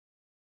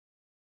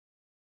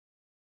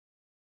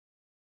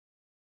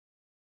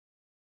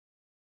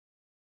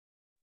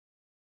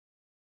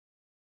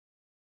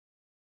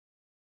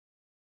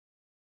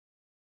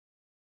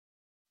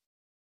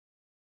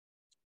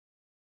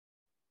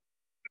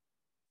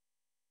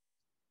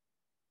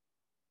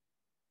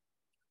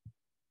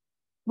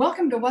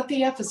Welcome to What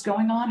the F is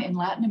Going On in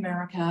Latin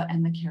America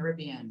and the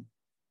Caribbean,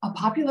 a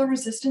popular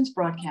resistance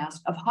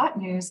broadcast of hot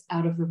news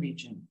out of the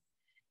region.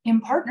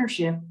 In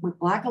partnership with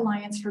Black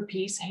Alliance for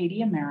Peace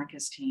Haiti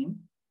Americas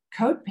team,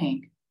 Code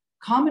Pink,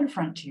 Common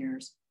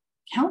Frontiers,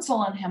 Council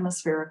on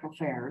Hemispheric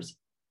Affairs,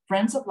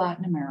 Friends of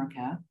Latin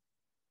America,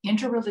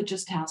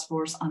 Interreligious Task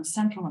Force on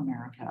Central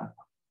America,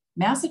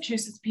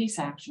 Massachusetts Peace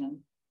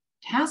Action,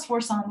 Task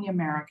Force on the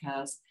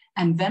Americas,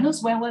 and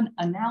Venezuelan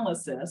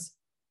Analysis,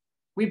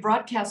 we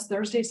broadcast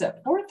Thursdays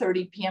at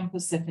 4:30 p.m.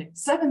 Pacific,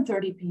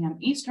 7:30 p.m.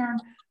 Eastern,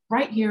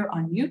 right here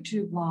on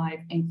YouTube Live,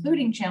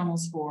 including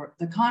channels for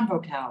The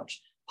Convo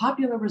Couch,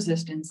 Popular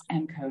Resistance,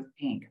 and Code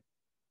Pink.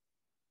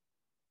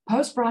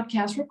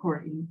 Post-broadcast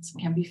recordings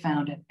can be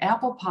found at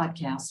Apple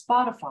Podcasts,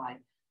 Spotify,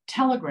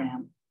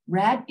 Telegram,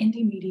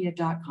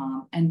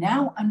 radindiemedia.com, and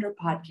now under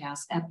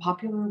podcasts at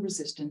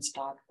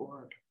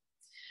popularresistance.org.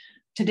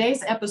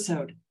 Today's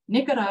episode,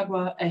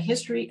 Nicaragua, A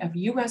History of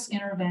U.S.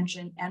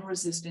 Intervention and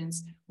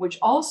Resistance, which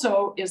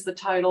also is the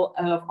title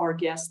of our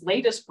guest's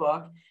latest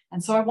book.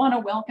 And so I want to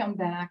welcome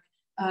back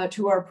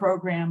to our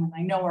program. And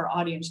I know our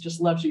audience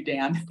just loves you,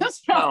 Dan.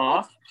 That's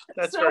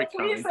very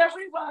please, kind.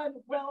 Everyone,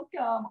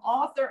 welcome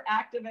author,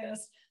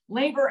 activist,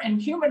 labor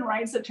and human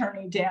rights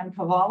attorney, Dan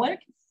Kovalik.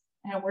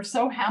 And we're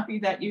so happy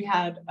that you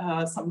had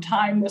some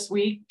time this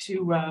week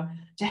to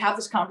have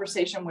this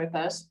conversation with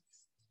us.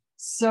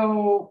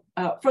 So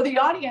for the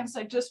audience,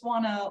 I just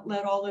want to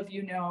let all of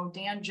you know,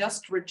 Dan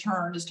just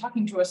returned, is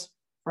talking to us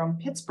from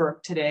Pittsburgh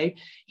today.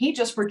 He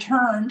just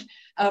returned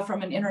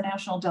from an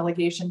international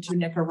delegation to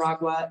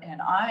Nicaragua,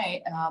 and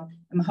I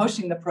am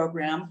hosting the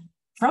program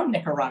from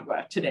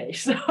Nicaragua today.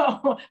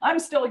 So I'm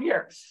still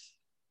here.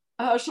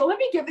 So let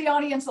me give the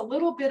audience a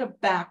little bit of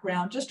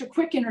background, just a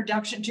quick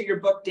introduction to your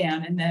book,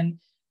 Dan, and then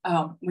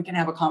we can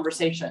have a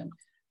conversation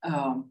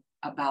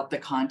about the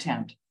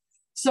content.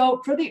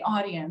 So for the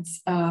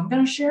audience, I'm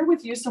going to share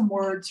with you some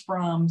words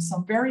from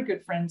some very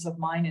good friends of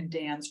mine and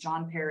Dan's,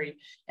 John Perry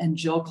and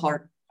Jill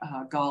Clark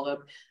Golub.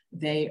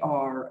 They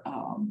are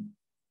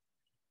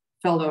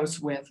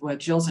fellows with,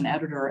 Jill's an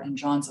editor and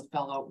John's a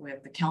fellow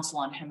with the Council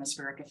on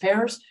Hemispheric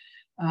Affairs.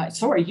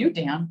 So are you,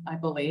 Dan, I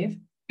believe.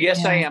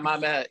 Yes, I am.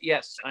 I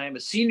am a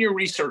senior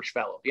research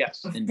fellow.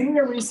 Yes.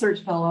 Senior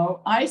research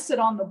fellow. I sit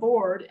on the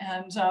board,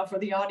 and for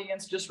the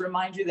audience, just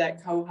remind you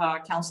that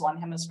COHA, Council on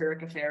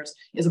Hemispheric Affairs,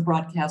 is a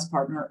broadcast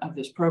partner of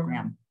this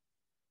program.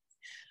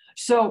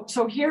 So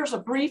here's a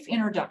brief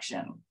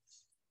introduction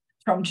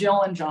from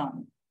Jill and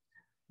John.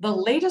 The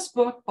latest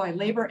book by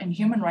labor and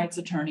human rights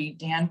attorney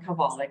Dan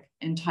Kovalik,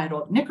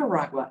 entitled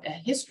Nicaragua, A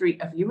History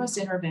of U.S.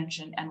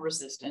 Intervention and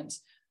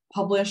Resistance,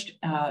 published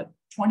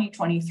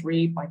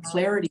 2023 by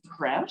Clarity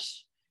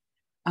Press.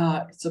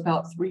 It's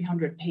about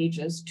 300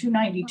 pages,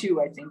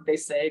 292, I think they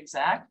say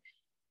exact,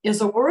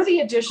 is a worthy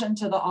addition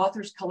to the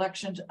author's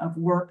collection of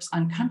works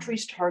on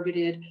countries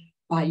targeted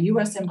by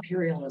U.S.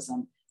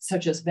 imperialism,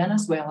 such as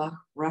Venezuela,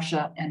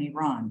 Russia, and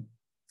Iran.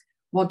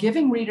 While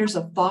giving readers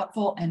a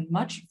thoughtful and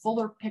much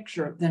fuller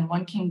picture than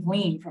one can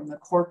glean from the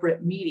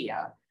corporate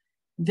media,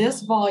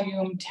 this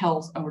volume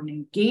tells an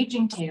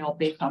engaging tale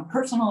based on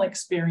personal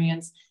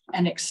experience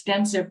and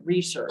extensive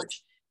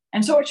research.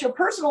 And so it's your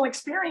personal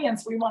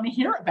experience we want to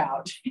hear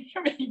about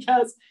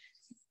because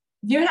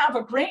you have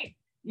a great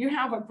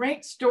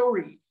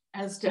story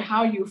as to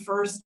how you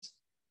first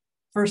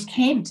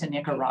came to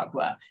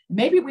Nicaragua.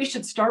 Maybe we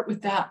should start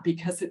with that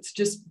because it's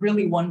just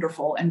really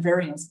wonderful and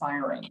very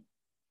inspiring.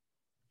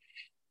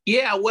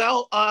 Yeah,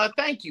 well,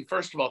 thank you.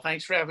 First of all,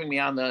 thanks for having me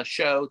on the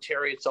show,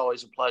 Terry. It's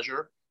always a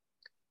pleasure.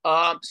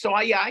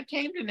 I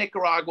came to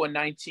Nicaragua in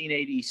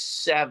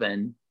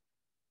 1987,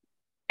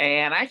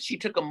 and I actually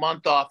took a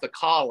month off of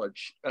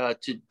college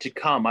to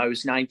come. I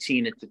was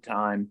 19 at the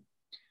time.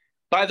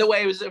 By the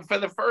way, it was for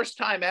the first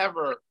time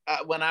ever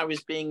when I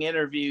was being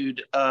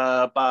interviewed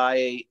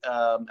by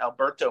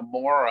Alberto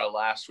Mora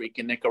last week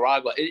in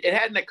Nicaragua. It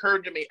hadn't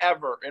occurred to me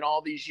ever in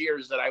all these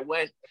years that I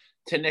went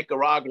to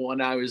Nicaragua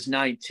when I was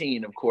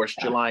 19. Of course,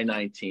 July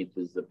 19th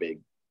is the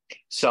big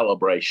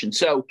celebration.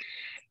 So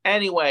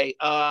anyway,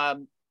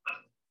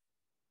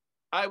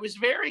 I was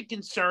very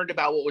concerned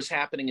about what was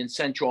happening in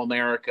Central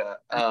America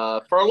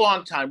for a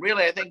long time.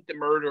 Really, I think the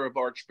murder of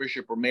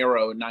Archbishop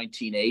Romero in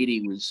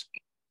 1980 was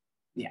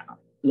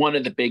one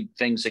of the big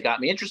things that got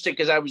me interested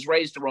because I was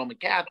raised a Roman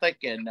Catholic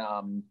and,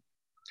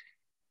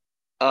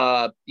 and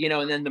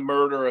then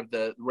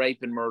the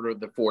rape and murder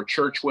of the 4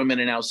 church women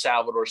in El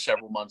Salvador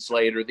several months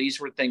later. These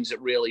were things that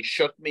really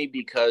shook me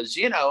because,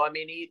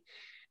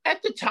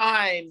 at the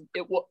time,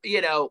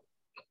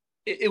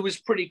 it was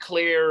pretty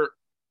clear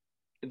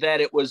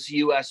that it was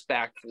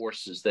U.S.-backed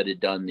forces that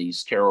had done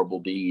these terrible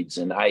deeds.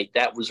 And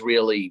that was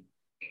really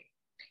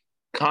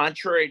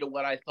contrary to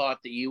what I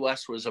thought the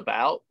U.S. was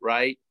about,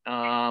 right?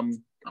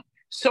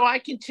 So I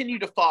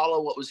continued to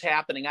follow what was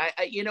happening.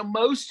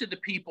 Most of the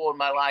people in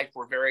my life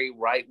were very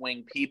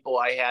right-wing people.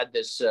 I had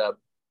this a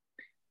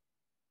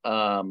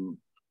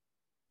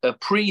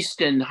priest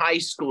in high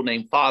school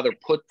named Father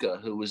Putka,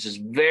 who was this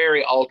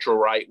very ultra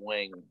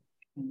right-wing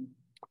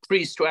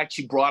priest who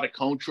actually brought a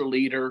Contra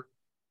leader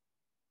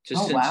to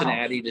Oh, wow.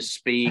 Cincinnati to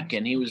speak,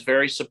 and he was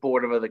very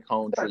supportive of the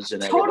Contras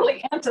and totally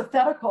everything.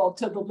 antithetical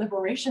to the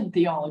liberation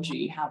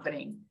theology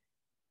happening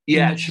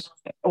Yes.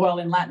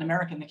 in Latin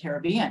America and the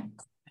Caribbean.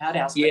 That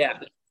aspect. Yeah.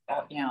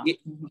 Yeah.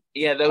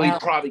 Yeah, though he'd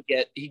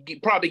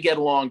probably get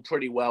along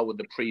pretty well with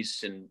the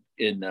priests in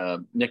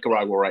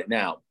Nicaragua right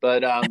now.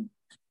 But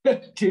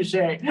touche.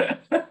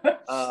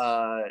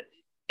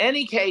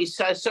 Any case,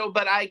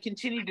 but I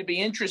continued to be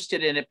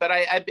interested in it. But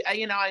I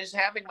was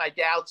having my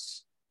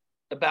doubts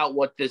about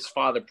what this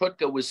Father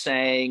Putka was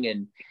saying,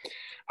 and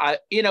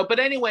but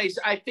anyways,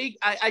 I think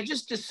I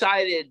just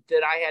decided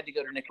that I had to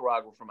go to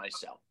Nicaragua for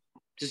myself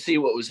to see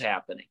what was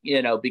happening,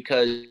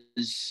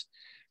 because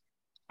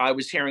I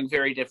was hearing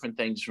very different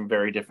things from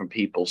very different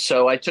people.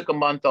 So I took a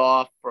month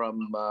off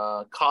from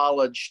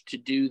college to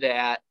do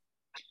that.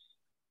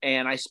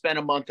 And I spent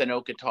a month in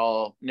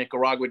Ocotal,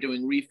 Nicaragua,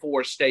 doing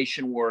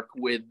reforestation work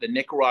with the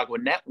Nicaragua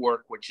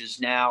Network, which is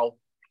now,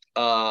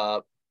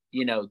 the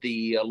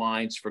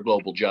Alliance for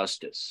Global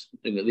Justice.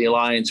 The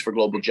Alliance for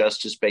Global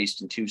Justice,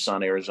 based in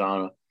Tucson,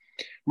 Arizona,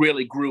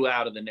 really grew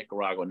out of the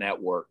Nicaragua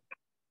Network.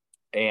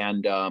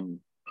 And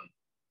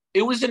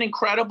it was an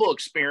incredible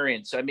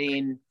experience. I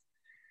mean,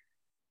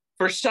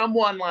 for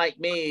someone like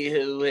me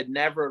who had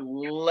never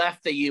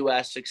left the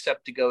U.S.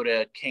 except to go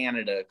to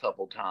Canada a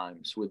couple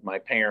times with my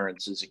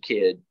parents as a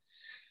kid,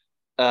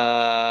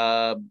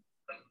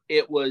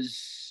 it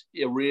was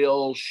a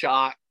real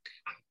shock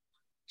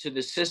to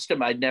the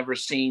system. I'd never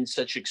seen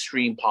such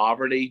extreme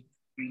poverty.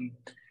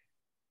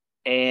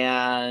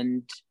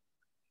 And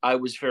I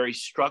was very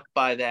struck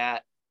by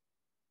that,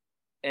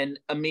 and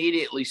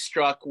immediately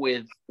struck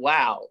with,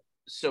 wow,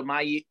 so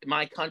my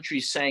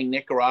country's saying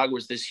Nicaragua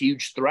is this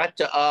huge threat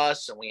to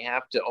us, and we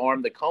have to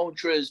arm the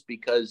Contras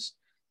because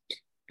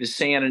the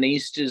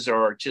Sandinistas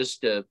are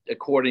just,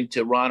 according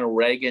to Ronald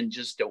Reagan,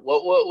 just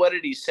what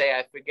did he say?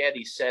 I forget.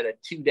 He said a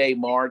 2-day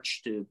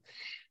march to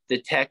the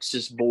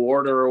Texas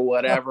border or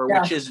whatever,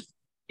 which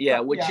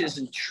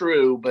isn't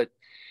true. But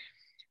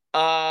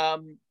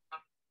and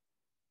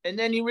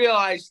then you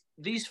realize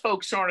these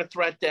folks aren't a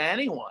threat to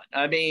anyone.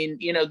 I mean,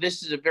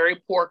 this is a very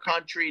poor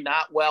country,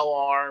 not well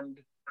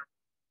armed.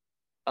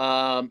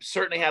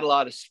 Certainly had a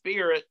lot of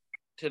spirit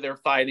to their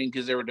fighting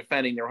because they were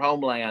defending their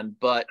homeland.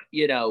 But,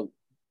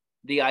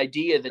 the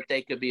idea that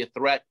they could be a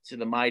threat to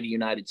the mighty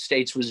United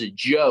States was a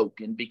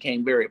joke, and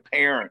became very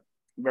apparent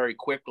very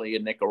quickly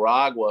in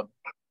Nicaragua.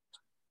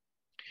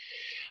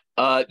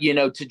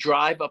 To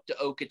drive up to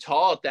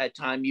Ocotal at that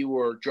time, you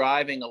were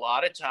driving a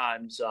lot of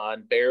times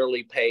on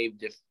barely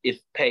paved, if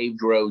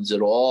paved roads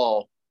at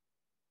all.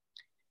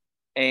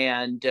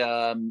 And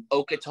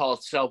Ocotal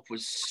itself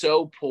was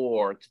so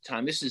poor at the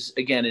time. This is,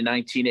 again, in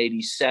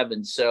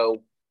 1987.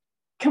 So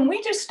can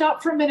we just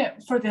stop for a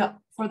minute for the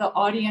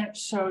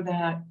audience so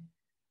that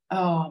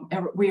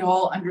we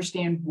all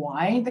understand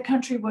why the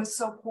country was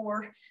so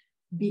poor?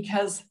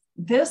 Because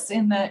this,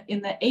 in the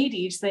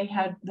 80s, they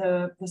had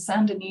the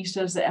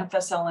Sandinistas, the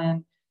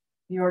FSLN,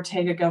 the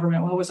Ortega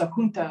government. Well, it was a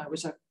junta, it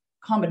was a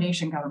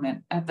combination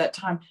government at that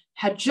time,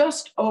 had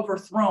just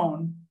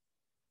overthrown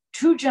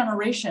 2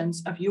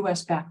 generations of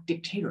US-backed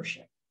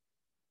dictatorship,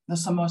 the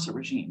Somoza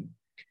regime.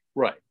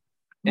 Right.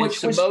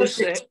 Which was just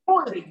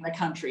exploiting the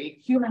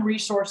country, human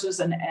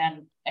resources and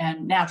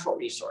natural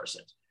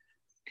resources.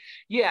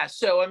 Yeah,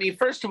 so I mean,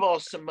 first of all,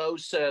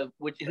 Somoza,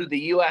 who the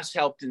U.S.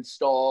 helped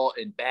install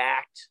and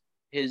backed,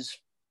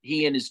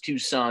 he and his 2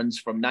 sons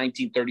from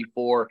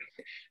 1934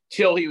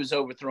 till he was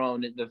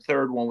overthrown. The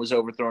third one was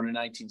overthrown in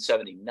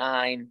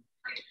 1979.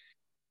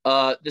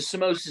 The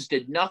Somozas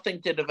did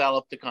nothing to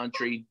develop the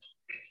country.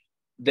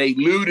 They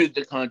looted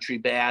the country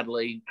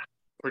badly,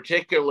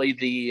 particularly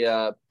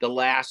the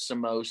last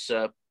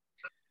Somoza,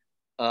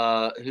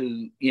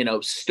 who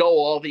stole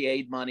all the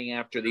aid money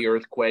after the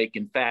earthquake.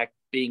 In fact,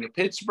 being a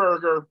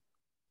Pittsburgher,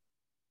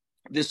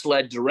 this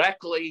led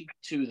directly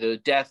to the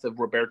death of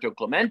Roberto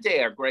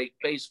Clemente, our great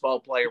baseball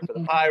player for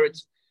the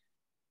Pirates,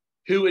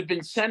 who had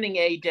been sending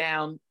aid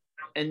down,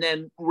 and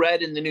then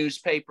read in the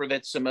newspaper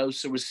that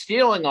Somoza was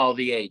stealing all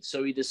the aid.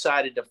 So he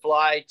decided to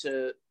fly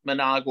to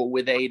Managua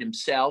with aid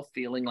himself,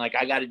 feeling like,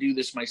 I got to do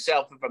this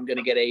myself if I'm going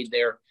to get aid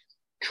there.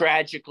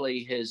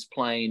 Tragically, his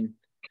plane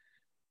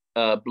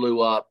blew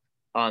up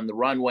on the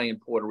runway in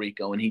Puerto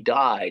Rico, and he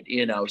died.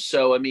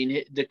 So I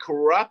mean, the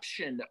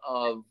corruption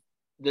of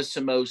the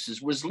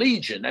Somozas was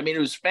legion. I mean, it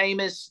was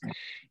famous.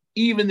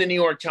 Even the New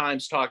York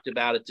Times talked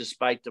about it,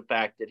 despite the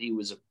fact that he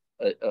was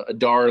a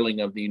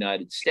darling of the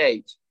United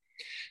States.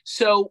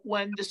 So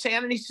when the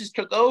Sandinistas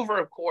took over,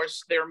 of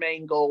course, their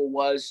main goal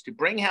was to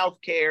bring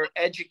healthcare,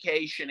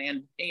 education,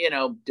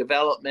 and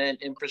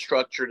development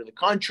infrastructure to the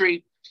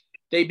country.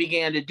 They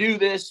began to do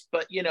this,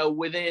 but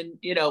within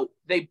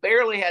they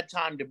barely had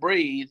time to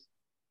breathe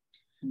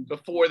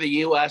before the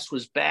U.S.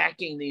 was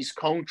backing these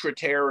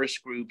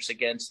contra-terrorist groups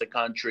against the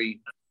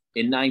country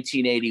in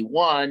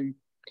 1981,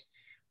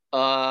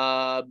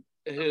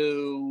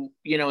 who,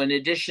 in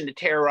addition to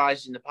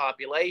terrorizing the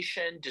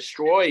population,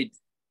 destroyed,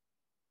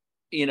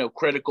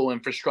 critical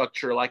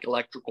infrastructure like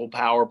electrical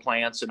power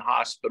plants and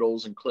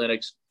hospitals and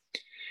clinics.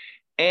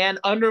 and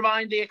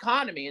undermined the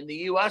economy. And the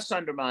U.S.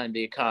 undermined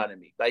the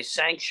economy by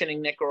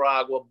sanctioning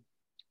Nicaragua,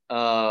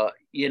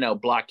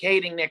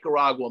 blockading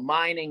Nicaragua,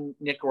 mining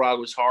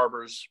Nicaragua's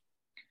harbors,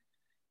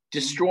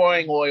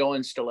 destroying oil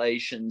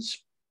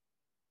installations.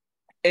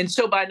 And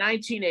so by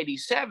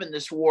 1987,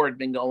 this war had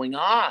been going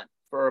on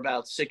for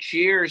about 6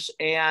 years.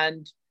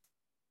 And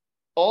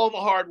all the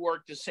hard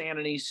work the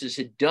Sandinistas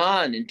had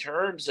done in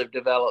terms of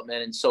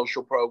development and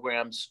social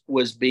programs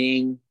was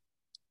being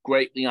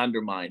greatly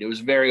undermined. It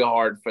was very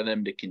hard for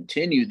them to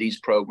continue these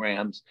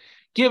programs,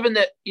 given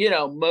that,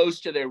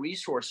 most of their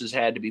resources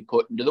had to be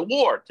put into the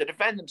war to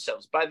defend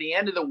themselves. By the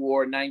end of the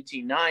war in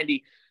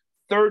 1990,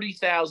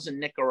 30,000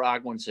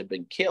 Nicaraguans had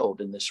been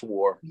killed in this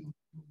war,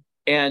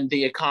 and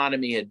the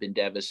economy had been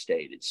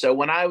devastated. So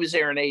when I was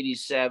there in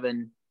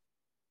 87,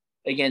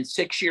 again,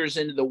 6 years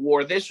into the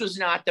war, this was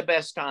not the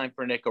best time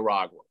for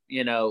Nicaragua.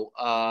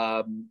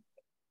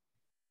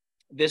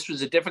 This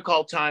was a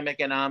difficult time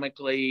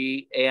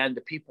economically, and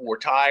the people were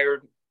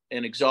tired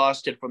and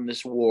exhausted from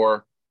this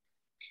war.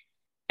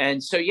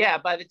 And so,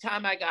 by the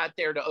time I got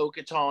there to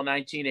Ocotal in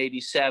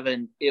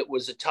 1987, it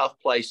was a tough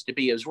place to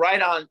be. It is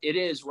right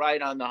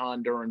on the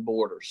Honduran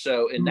border.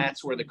 So, and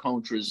that's where the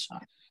Contras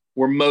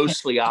were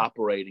mostly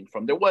operating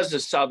from. There was a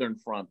southern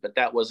front, but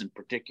that wasn't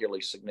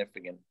particularly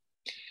significant.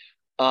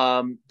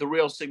 The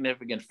real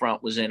significant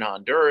front was in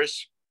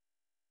Honduras,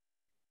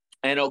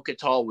 and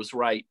Ocotal was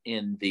right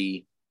in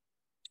the,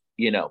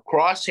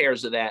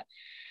 crosshairs of that.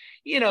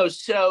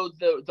 So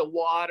the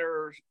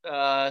water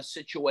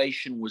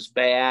situation was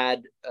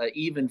bad,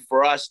 even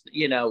for us,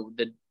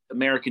 the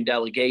American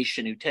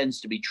delegation, who tends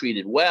to be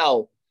treated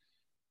well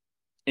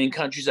in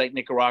countries like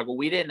Nicaragua.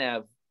 We didn't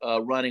have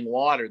running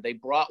water. They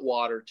brought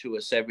water to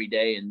us every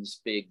day in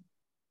this big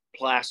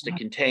plastic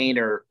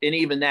container. And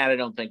even that, I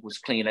don't think was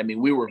clean. I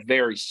mean, we were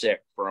very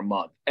sick for a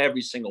month,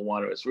 every single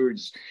one of us. We were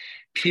just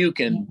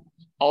puking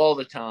all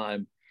the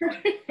time.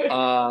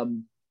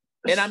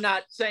 And I'm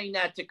not saying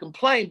that to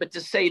complain, but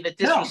to say that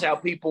this was how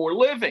people were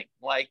living.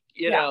 Like,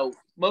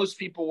 most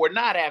people were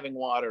not having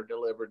water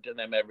delivered to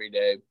them every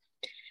day.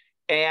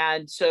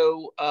 And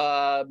so,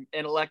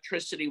 and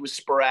electricity was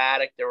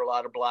sporadic. There were a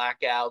lot of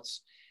blackouts.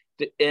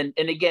 And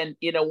again,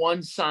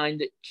 one sign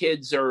that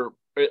kids are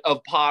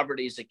of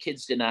poverty is that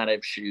kids did not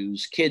have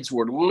shoes. Kids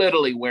were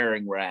literally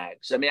wearing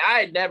rags. I mean, I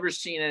had never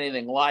seen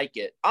anything like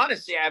it.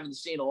 Honestly, I haven't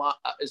seen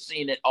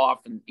it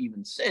often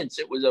even since.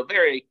 It was a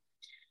very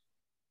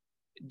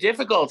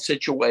difficult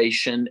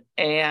situation,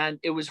 and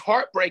it was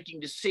heartbreaking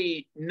to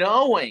see,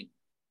 knowing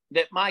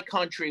that my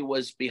country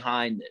was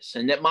behind this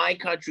and that my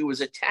country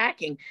was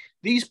attacking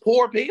these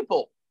poor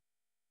people.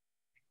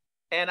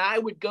 And I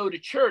would go to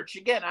church.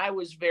 Again, I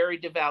was very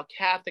devout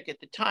Catholic at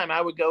the time.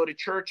 I would go to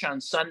church on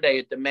Sunday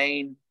at the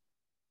main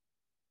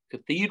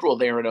cathedral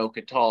there in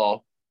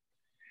Ocotal,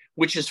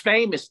 which is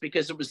famous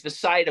because it was the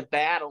site of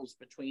battles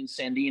between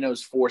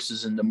Sandino's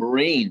forces and the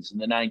Marines in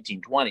the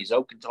 1920s.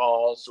 Ocotal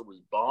also was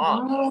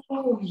bombed.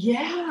 Oh,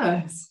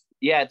 yes.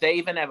 Yeah, they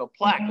even have a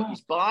plaque. It was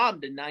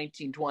bombed in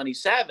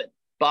 1927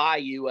 by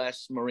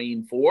U.S.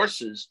 Marine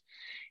forces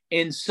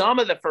in some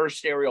of the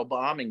first aerial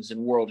bombings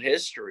in world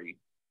history.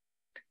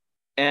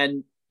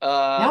 And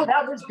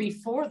that was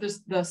before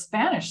the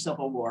Spanish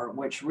Civil War,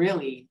 which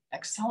really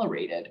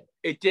accelerated.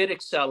 It did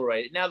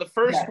accelerate. Now, the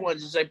first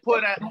ones, as I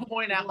point out,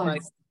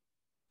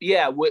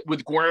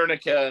 with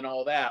Guernica and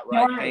all that,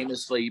 right?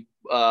 Famously,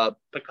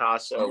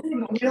 Picasso. I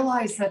didn't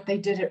realize that they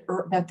did it,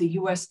 that the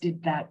U.S.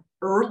 did that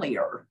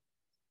earlier.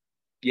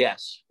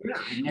 Yes.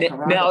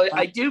 Now,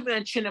 I do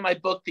mention in my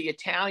book, the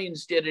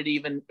Italians did it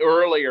even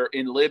earlier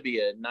in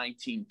Libya in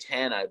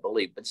 1910, I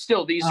believe. But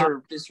still,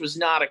 this was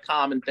not a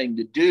common thing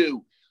to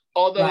do.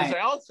 Although, as I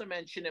also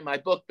mentioned in my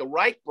book, the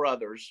Wright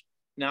brothers,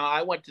 now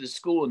I went to the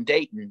school in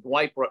Dayton.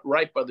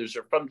 Wright brothers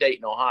are from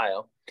Dayton,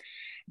 Ohio.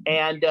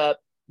 And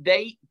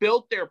they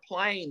built their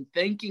plane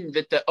thinking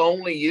that the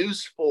only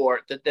use for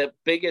it, that the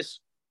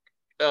biggest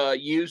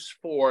use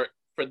for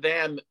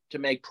them to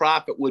make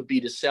profit would be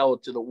to sell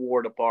it to the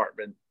War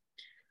Department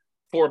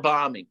for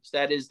bombings.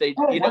 That is,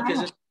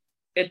 because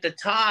at the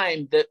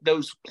time that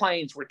those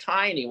planes were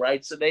tiny,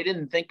 right? So they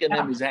didn't think of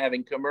them as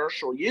having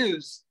commercial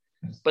use,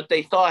 but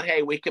they thought,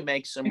 hey, we could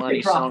make some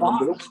money selling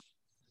them.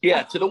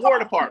 To the War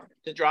Department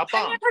to drop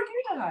bombs. I never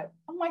knew that.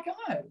 Oh my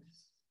God.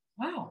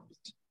 Wow.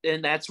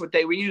 And that's what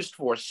they were used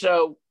for.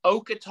 So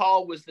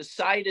Ocotal was the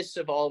situs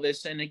of all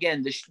this. And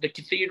again, the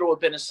cathedral had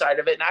been a site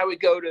of it. And I would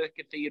go to the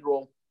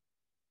cathedral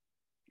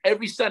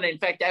every Sunday. In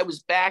fact, I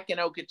was back in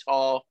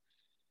Ocotal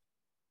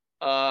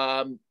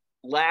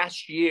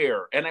last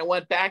year, and I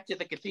went back to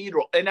the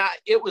cathedral, and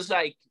it was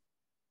like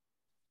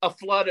a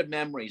flood of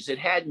memories. It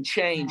hadn't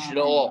changed at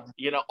all.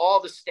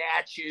 All the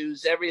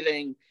statues,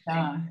 everything.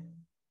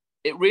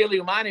 It really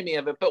reminded me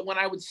of it. But when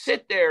I would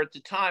sit there at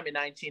the time in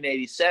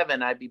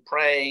 1987, I'd be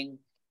praying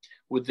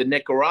with the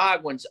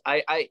Nicaraguans.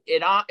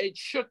 It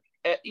shook.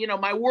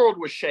 My world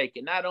was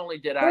shaken. Not only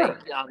did I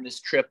on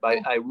this trip,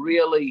 I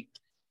really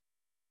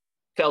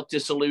felt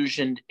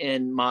disillusioned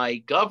in my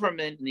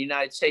government in the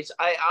United States.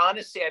 I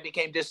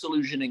became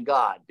disillusioned in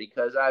God,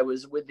 because I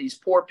was with these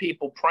poor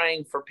people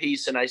praying for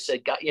peace. And I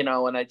said, God,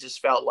 and I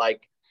just felt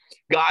like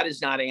God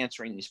is not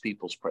answering these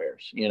people's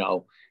prayers,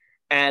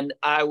 and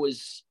I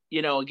was,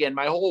 again,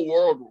 my whole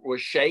world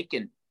was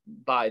shaken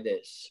by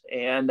this.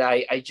 And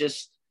I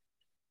just,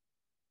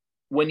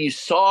 when you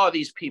saw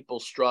these people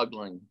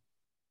struggling,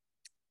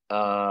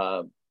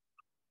 it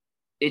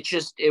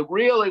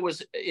really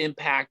was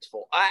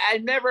impactful. I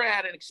never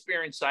had an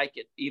experience like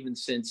it even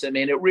since. I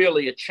mean,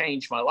 it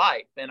changed my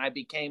life. And I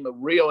became a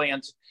real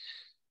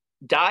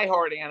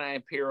diehard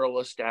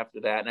anti-imperialist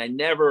after that. And I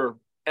never,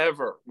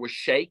 ever was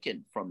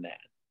shaken from that.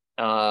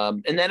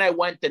 And then I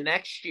went the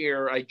next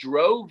year, I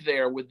drove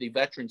there with the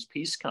Veterans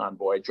Peace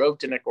Convoy. I drove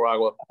to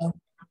Nicaragua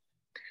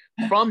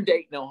from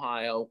Dayton,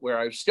 Ohio, where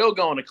I was still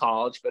going to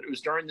college, but it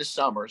was during the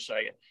summer, so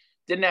I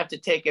didn't have to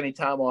take any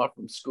time off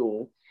from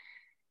school.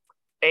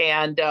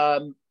 And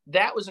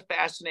that was a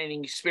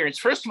fascinating experience.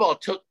 First of all,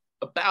 it took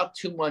about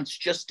 2 months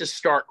just to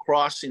start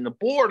crossing the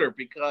border,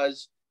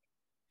 because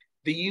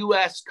the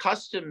U.S.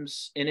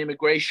 Customs and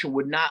Immigration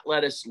would not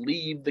let us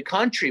leave the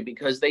country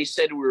because they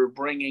said we were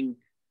bringing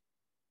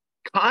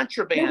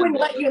contraband. They wouldn't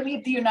let you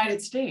leave the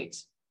United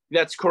States.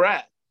 That's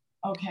correct.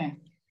 Okay.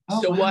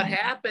 So what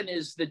happened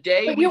is the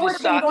day but we you would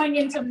have been going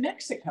into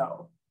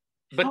Mexico.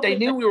 But they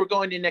knew we were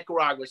going to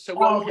Nicaragua. So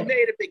we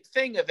made a big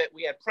thing of it.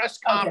 We had press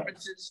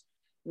conferences.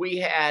 We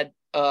had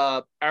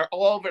all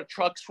of our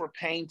trucks were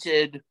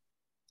painted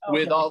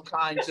with all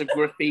kinds of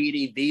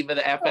graffiti, Viva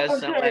the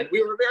FSLN.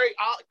 We were very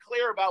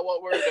clear about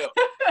what we were doing.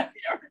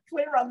 You're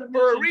clear on the mission.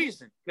 For a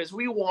reason, because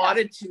we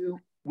wanted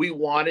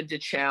to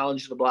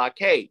challenge the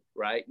blockade,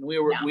 right? And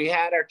we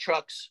had our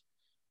trucks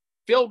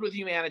filled with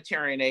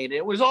humanitarian aid.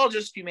 It was all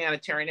just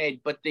humanitarian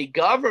aid, but the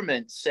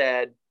government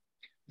said,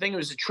 I think it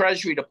was the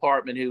Treasury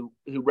Department who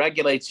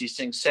regulates these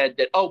things, said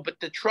that, but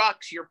the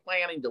trucks you're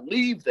planning to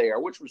leave there,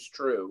 which was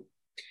true,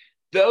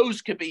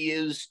 those could be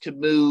used to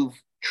move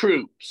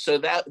troops. So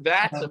that's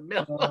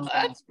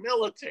that's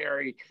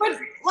military. But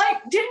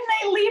didn't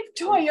they leave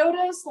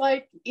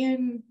Toyotas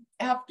in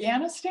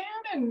Afghanistan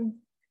and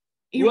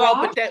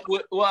Iraq?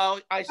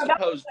 I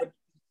suppose. But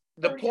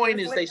the point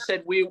is, they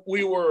said we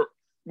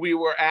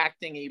were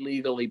acting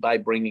illegally by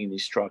bringing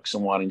these trucks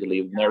and wanting to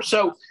leave them there.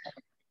 So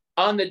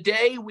on the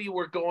day we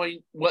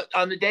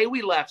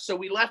left, so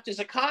we left as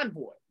a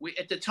convoy.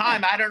 At the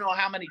time, I don't know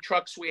how many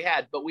trucks we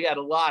had, but we had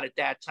a lot at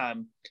that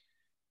time.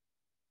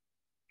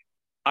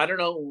 I don't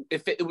know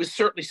if it was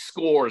certainly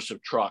scores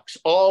of trucks,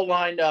 all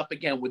lined up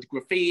again with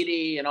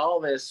graffiti and all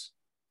this.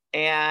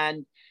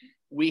 And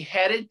we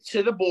headed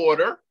to the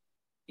border,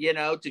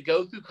 to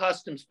go through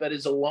customs, but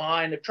as a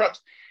line of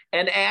trucks.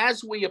 And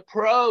as we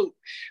approach,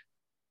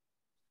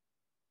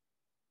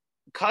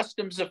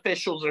 customs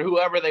officials or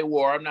whoever they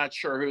were, I'm not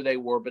sure who they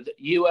were, but the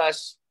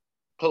U.S.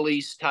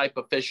 police type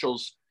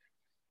officials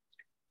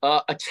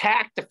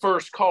attacked the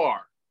first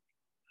car.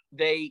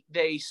 They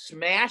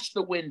smashed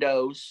the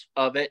windows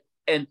of it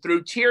and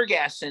threw tear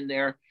gas in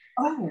there.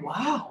 Oh,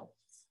 wow.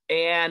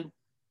 And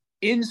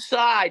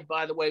inside,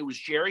 by the way, was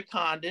Jerry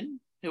Condon,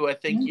 who I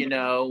think you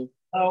know.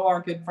 Oh, our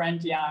good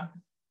friend, yeah.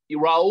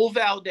 Raul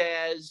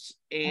Valdez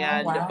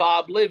and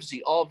Bob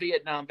Livesey, all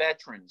Vietnam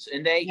veterans.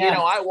 And they,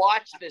 I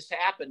watched this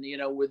happen,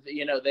 with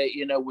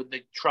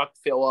the truck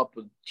fill up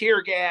with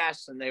tear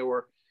gas, and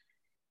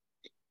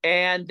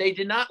they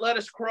did not let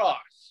us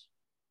cross.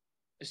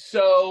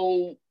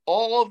 So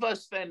all of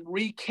us then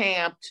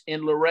recamped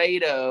in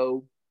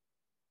Laredo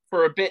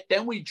for a bit.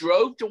 Then we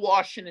drove to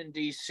Washington,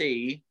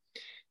 D.C.,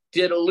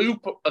 did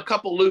a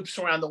couple loops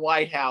around the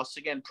White House,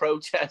 again,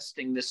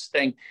 protesting this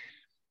thing.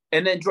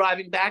 And then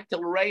driving back to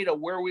Laredo,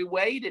 where we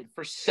waited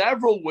for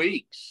several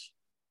weeks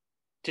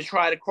to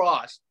try to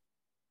cross.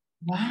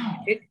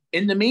 Wow.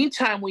 In the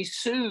meantime, we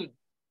sued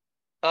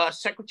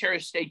Secretary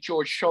of State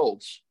George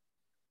Shultz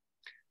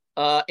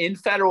in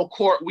federal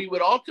court. We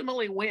would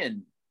ultimately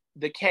win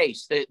the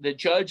case. The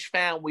judge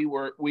found we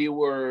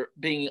were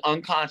being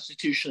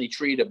unconstitutionally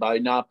treated by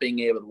not being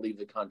able to leave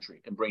the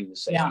country and bring the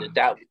same.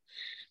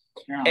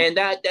 And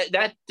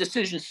that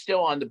decision is still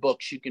on the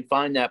books. You can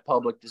find that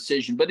public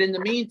decision. But in the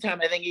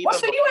meantime, I think even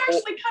so you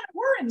actually kind of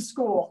were in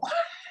school.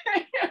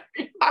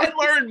 I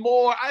learned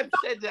more. I've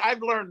said that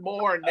I've learned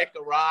more in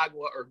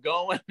Nicaragua or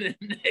going to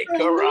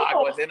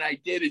Nicaragua than I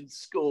did in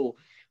school.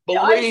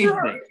 Believe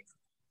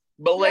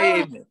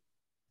me.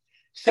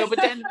 So, but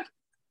then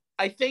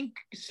I think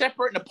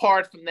separate and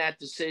apart from that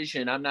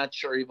decision, I'm not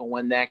sure even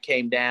when that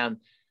came down,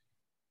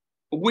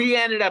 we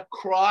ended up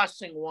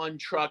crossing one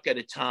truck at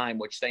a time,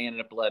 which they ended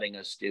up letting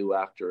us do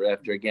after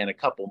again, a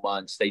couple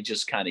months. They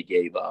just kind of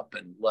gave up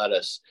and let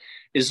us,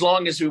 as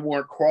long as we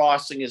weren't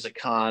crossing as a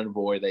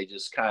convoy, they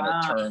just kind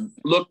of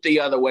looked the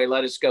other way,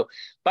 let us go.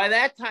 By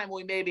that time,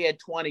 we maybe had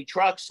 20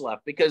 trucks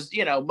left because,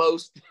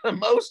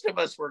 most of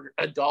us were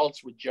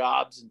adults with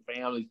jobs and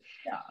families.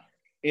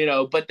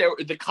 Yeah. But there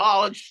were the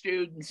college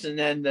students and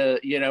then the,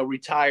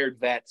 retired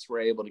vets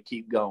were able to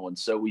keep going.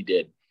 So we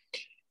did.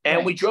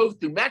 And we drove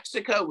through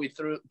Mexico. We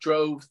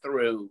drove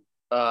through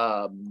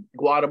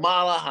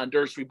Guatemala,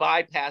 Honduras. We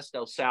bypassed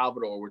El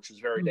Salvador, which was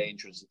very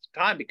dangerous at the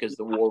time because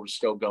the war was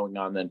still going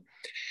on then.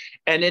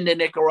 And into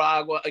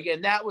Nicaragua.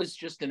 Again, that was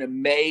just an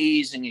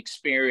amazing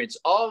experience.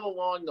 All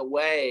along the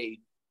way,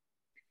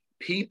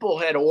 people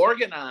had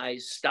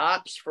organized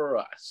stops for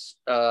us,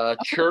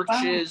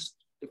 churches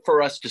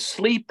for us to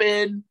sleep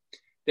in.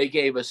 They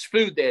gave us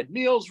food. They had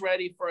meals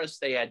ready for us.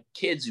 They had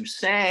kids who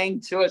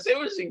sang to us. It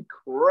was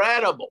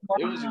incredible. Wow.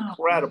 It was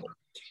incredible.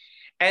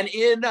 And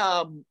in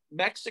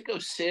Mexico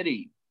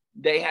City,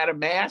 they had a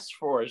mass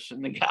for us.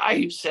 And the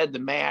guy who said the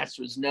mass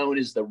was known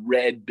as the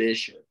Red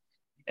Bishop.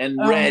 And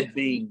red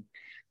being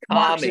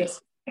commie.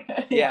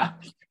 Yeah.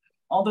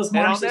 All those and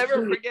I'll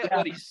never forget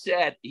what he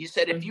said. He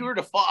said, if you were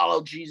to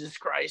follow Jesus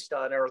Christ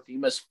on earth, you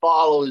must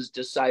follow his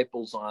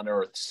disciples on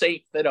earth.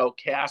 Saint Fidel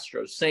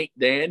Castro, Saint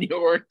Daniel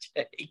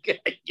Ortega,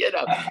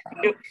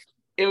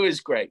 it was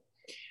great.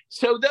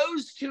 So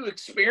those two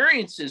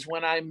experiences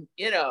when I'm,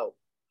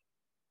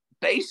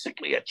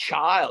 basically a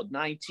child,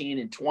 19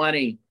 and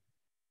 20,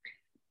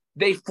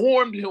 they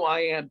formed who I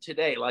am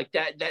today. Like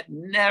that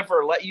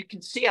never let, you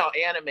can see how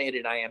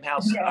animated I am, how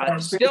I'm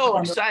still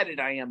excited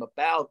I am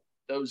about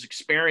those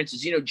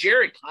experiences.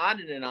 Jerry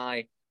Condon and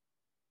I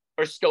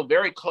are still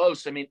very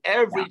close. I mean,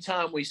 every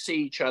time we see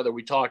each other,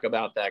 we talk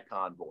about that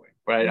convoy,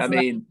 right? I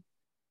mean,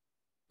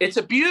 it's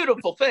a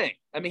beautiful thing.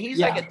 I mean, he's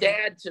like a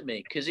dad to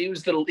me because he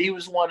was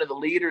one of the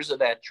leaders of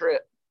that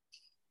trip.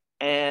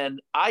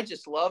 And I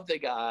just love the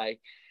guy.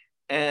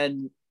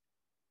 And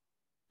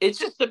it's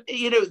just,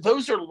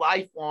 those are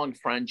lifelong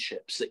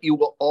friendships that you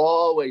will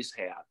always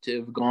have to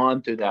have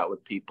gone through that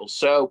with people.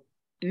 So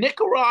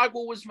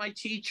Nicaragua was my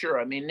teacher.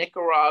 I mean,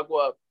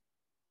 Nicaragua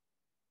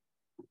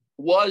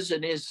was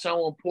and is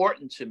so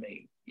important to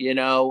me,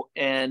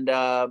 and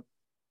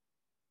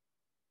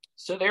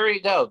so there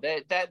you go.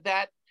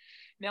 That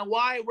now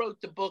why I wrote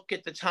the book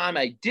at the time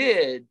I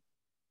did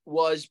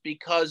was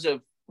because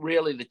of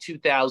really the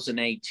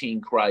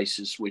 2018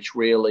 crisis, which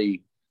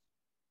really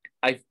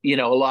a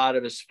lot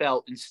of us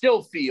felt and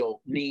still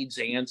feel needs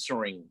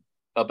answering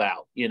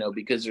about,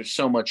 because there's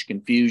so much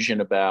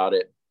confusion about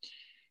it.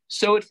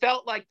 So it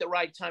felt like the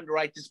right time to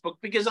write this book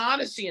because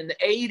honestly, in the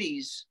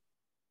 80s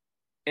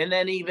and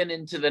then even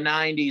into the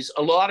 90s,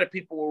 a lot of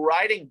people were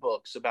writing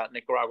books about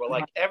Nicaragua.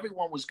 Like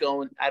everyone was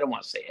going, I don't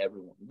want to say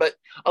everyone, but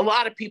a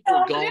lot of people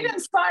were going. It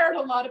inspired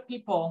a lot of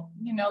people.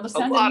 The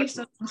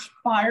Sandinistas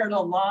inspired a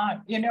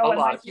lot. And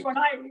like you and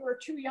I, we were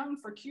too young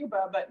for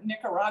Cuba, but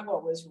Nicaragua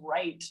was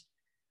right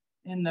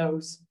in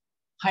those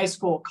high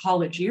school,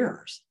 college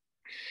years.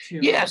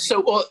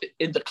 So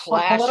in the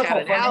Clash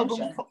had an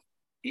album.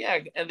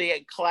 And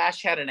the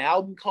Clash had an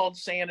album called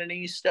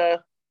Sandinista.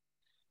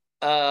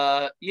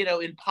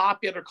 In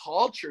popular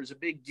culture is a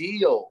big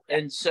deal.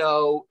 And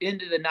so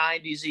into the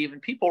 90s, even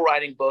people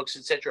writing books,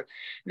 etc.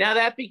 Now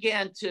that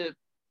began to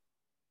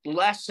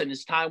lessen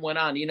as time went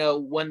on.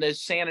 When the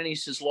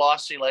Sandinistas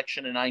lost the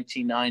election in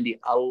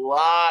 1990, a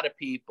lot of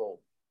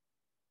people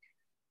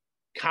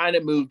kind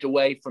of moved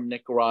away from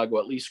Nicaragua,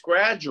 at least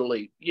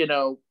gradually,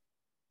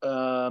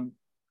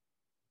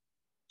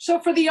 So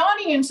for the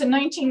audience in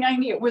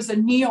 1990, it was a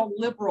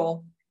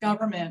neoliberal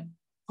government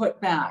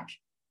put back,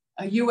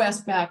 a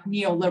US-backed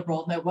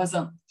neoliberal that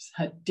wasn't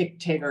a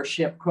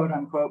dictatorship, quote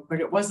unquote, but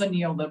it was a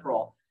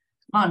neoliberal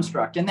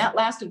construct. And that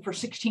lasted for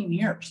 16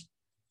 years.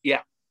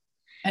 Yeah.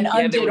 And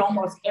undid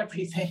almost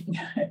everything.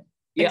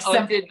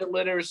 Undid the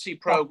literacy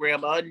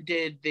program,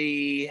 undid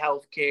the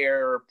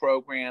healthcare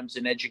programs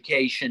and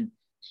education,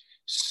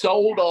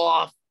 sold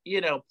off,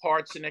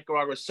 parts of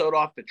Nicaragua, sold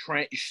off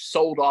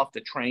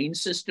the train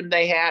system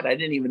they had. I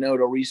didn't even know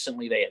till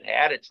recently they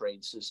had a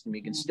train system.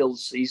 You can still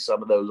see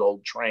some of those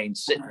old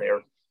trains sitting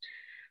there.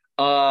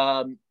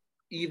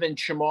 Even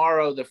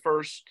Chamorro, the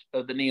first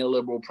of the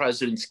neoliberal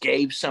presidents,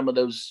 gave some of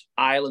those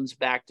islands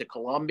back to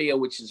Colombia,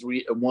 which is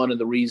one of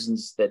the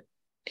reasons that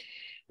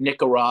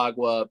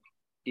Nicaragua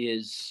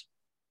is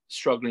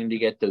struggling to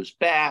get those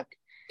back.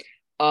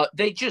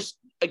 They just,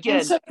 again.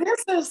 And so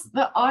this is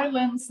the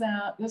islands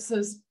this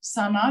is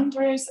San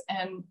Andres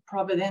and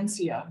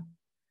Providencia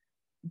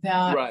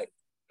that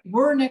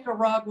were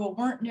Nicaragua,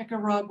 weren't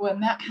Nicaragua,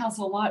 and that has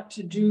a lot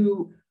to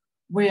do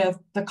with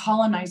the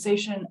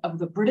colonization of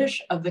the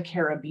British of the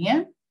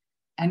Caribbean,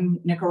 and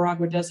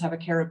Nicaragua does have a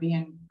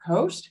Caribbean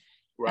coast,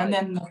 and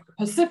then the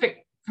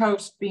Pacific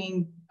coast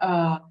being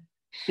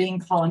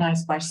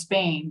colonized by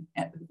Spain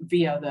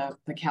via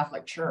the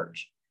Catholic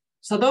Church.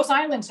 So those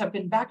islands have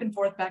been back and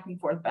forth, back and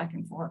forth, back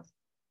and forth.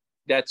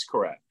 That's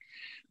correct.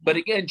 But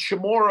again,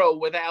 Chamorro,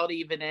 without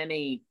even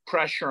any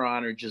pressure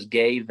on her, just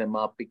gave them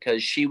up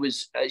because she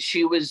was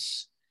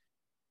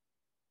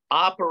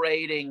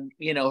operating,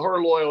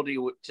 her loyalty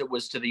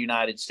was to the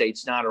United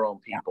States, not her own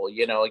people.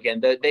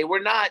 Again, they were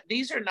not,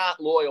 these are not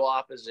loyal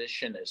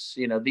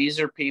oppositionists. These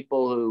are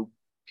people who,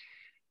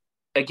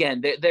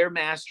 again, their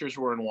masters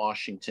were in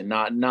Washington,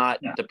 not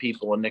the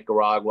people in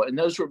Nicaragua. And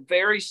those were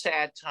very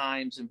sad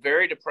times and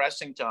very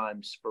depressing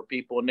times for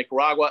people in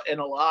Nicaragua. And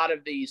a lot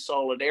of the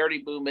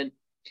solidarity movement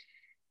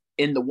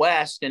in the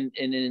West and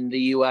in the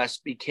US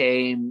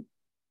became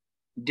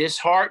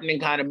disheartened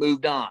and kind of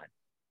moved on,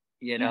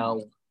 you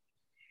know.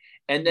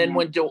 And then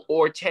when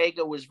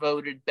Ortega was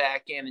voted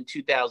back in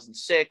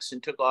 2006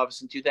 and took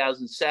office in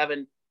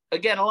 2007,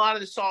 again, a lot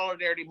of the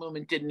solidarity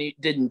movement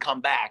didn't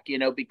come back, you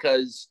know,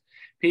 because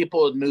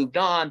people had moved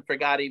on,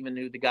 forgot even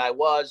who the guy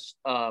was.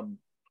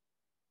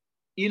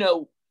 You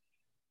know,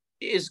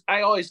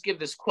 I always give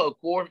this quote,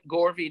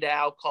 Gore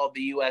Vidal called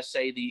the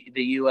USA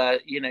the US,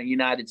 you know,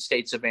 United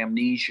States of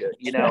amnesia.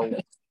 You know,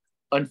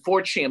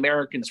 unfortunately,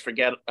 Americans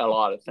forget a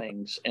lot of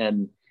things,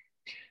 and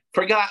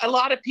forgot a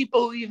lot of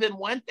people who even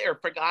went there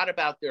forgot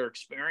about their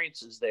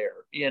experiences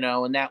there, you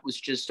know, and that was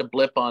just a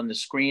blip on the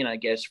screen, I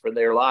guess, for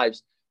their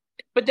lives.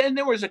 But then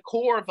there was a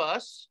core of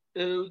us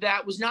who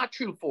that was not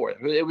true for.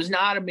 It was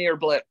not a mere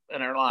blip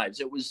in our lives.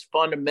 It was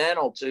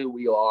fundamental to who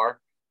we are,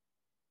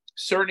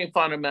 certainly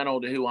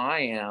fundamental to who I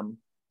am.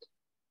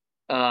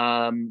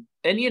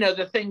 And, you know,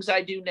 the things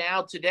I do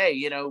now today,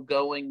 you know,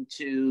 going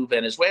to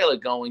Venezuela,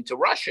 going to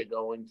Russia,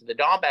 going to the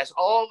Donbass,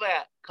 all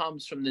that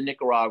comes from the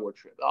Nicaragua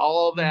trip,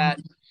 all that.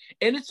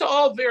 And it's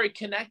all very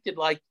connected.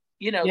 Like,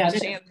 you know,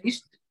 the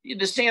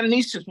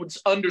Sandinistas would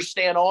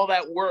understand all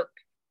that work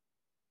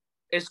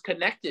is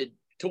connected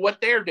to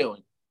what they're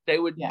doing. They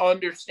would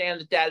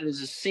understand that that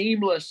is a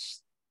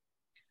seamless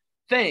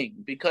thing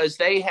because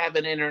they have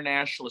an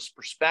internationalist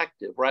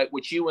perspective, right?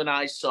 Which you and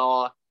I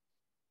saw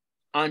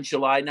on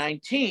July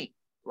 19th,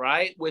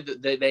 right?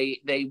 With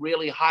they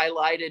really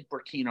highlighted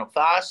Burkina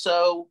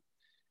Faso,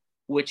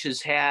 which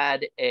has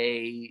had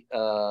a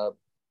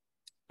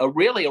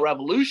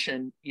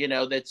revolution, you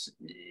know,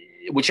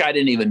 which I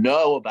didn't even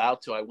know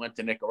about till I went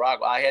to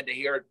Nicaragua. I had to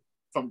hear it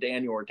from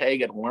Daniel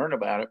Ortega to learn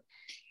about it.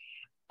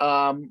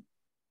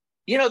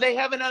 You know, they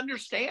have an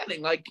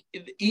understanding, like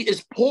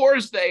as poor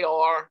as they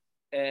are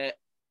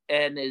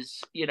and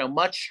as, you know,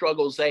 much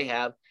struggles they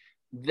have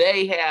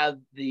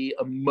the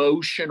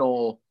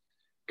emotional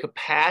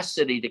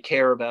capacity to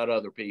care about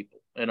other people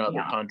in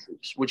other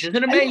countries, which is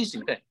an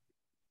amazing thing.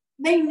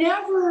 They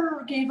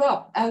never gave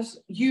up, as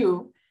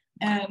you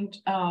and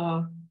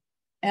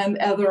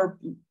other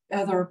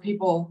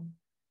people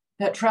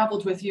that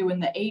traveled with you in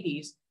the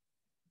 80s.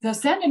 The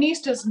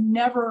Sandinistas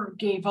never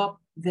gave up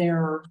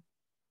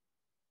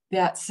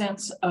that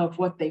sense of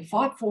what they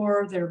fought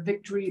for, their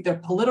victory, their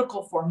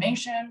political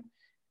formation,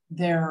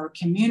 their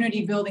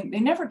community building. They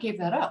never gave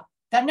that up.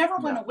 That never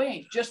went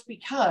away just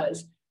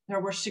because there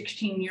were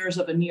 16 years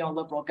of a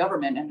neoliberal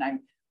government. And I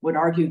would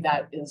argue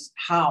that is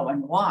how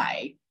and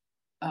why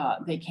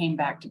they came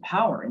back to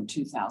power in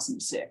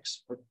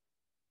 2006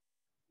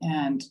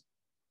 and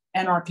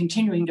are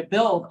continuing to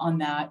build on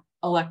that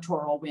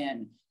electoral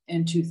win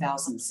in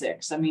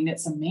 2006. I mean,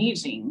 it's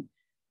amazing.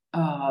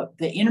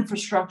 The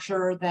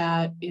infrastructure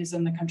that is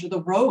in the country,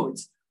 the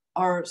roads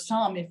are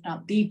some, if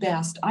not the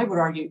best, I would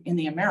argue, in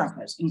the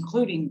Americas,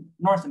 including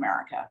North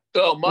America.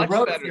 Oh, much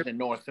better than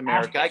North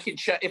America.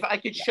 If I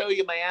could show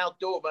you my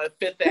outdoor, my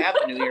Fifth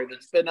Avenue here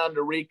that's been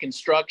under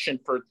reconstruction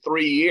for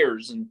 3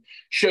 years and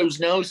shows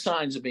no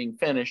signs of being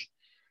finished.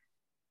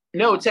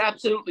 No, it's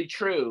absolutely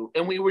true.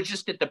 And we were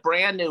just at the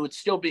brand new, it's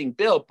still being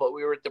built, but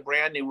we were at the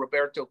brand new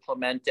Roberto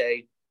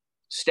Clemente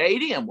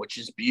Stadium, which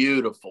is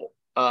beautiful.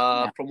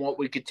 From what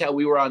we could tell,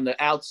 we were on the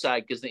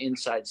outside because the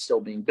inside's still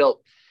being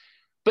built.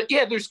 But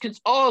yeah, there's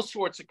all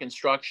sorts of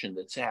construction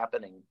that's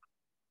happening.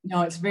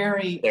 No, it's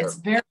very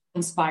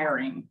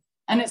inspiring.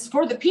 And it's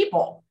for the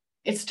people.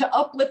 It's to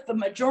uplift the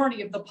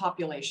majority of the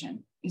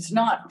population. It's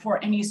not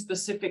for any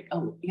specific,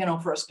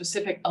 for a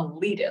specific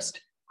elitist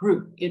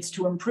group. It's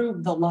to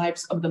improve the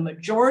lives of the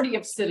majority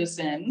of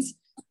citizens.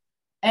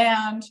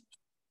 And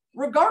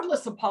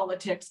regardless of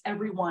politics,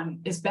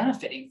 everyone is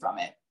benefiting from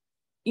it.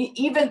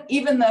 Even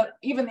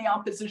the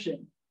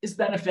opposition is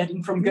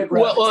benefiting from good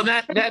roads. Well,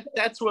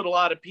 that's what a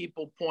lot of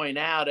people point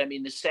out. I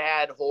mean, the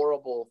sad,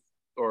 horrible,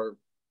 or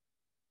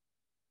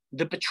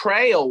the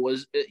betrayal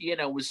was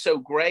so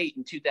great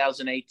in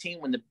 2018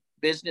 when the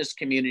business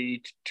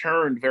community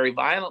turned very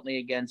violently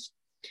against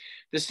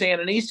the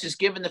Sandinistas,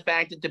 given the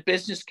fact that the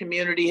business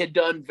community had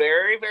done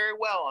very, very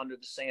well under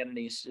the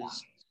Sandinistas. Yeah.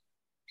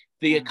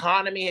 The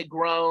economy had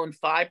grown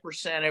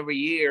 5% every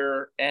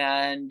year,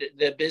 and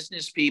the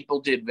business people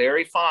did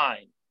very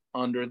fine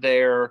under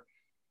their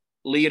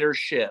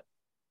leadership.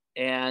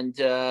 And,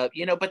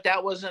 but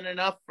that wasn't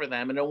enough for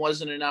them, and it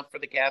wasn't enough for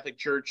the Catholic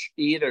Church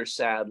either,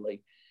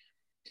 sadly.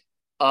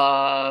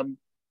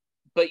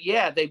 But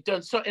yeah, they've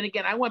done so. And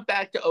again, I went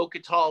back to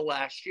Ocotal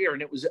last year,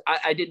 and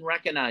I didn't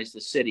recognize the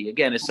city.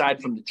 Again,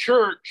 aside from the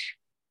church,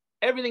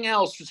 everything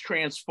else was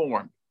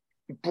transformed.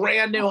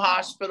 Brand new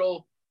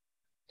hospital.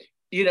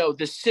 You know,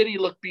 the city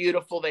looked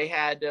beautiful. They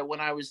had, when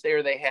I was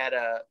there, they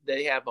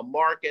have a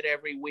market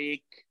every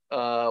week,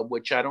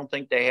 which I don't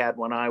think they had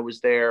when I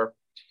was there.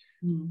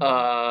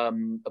 A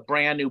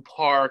brand new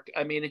park.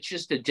 I mean, it's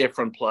just a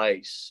different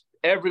place.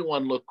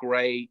 Everyone looked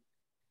great,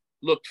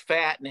 looked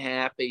fat and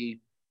happy.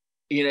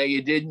 You know,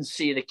 you didn't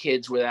see the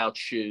kids without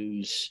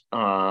shoes.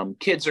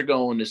 Kids are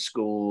going to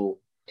school.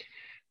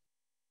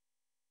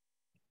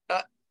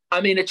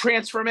 I mean, a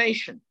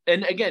transformation.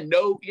 And again,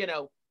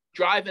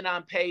 driving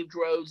on paved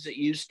roads that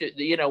used to,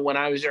 you know, when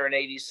I was there in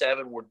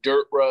 87 were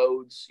dirt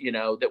roads, you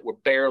know, that were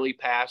barely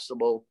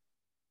passable.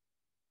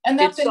 And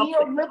that the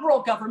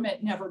neoliberal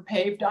government never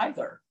paved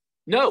either.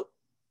 No,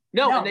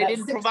 and they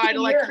didn't provide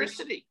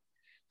electricity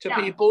to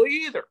people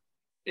either.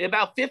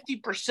 About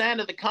 50%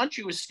 of the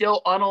country was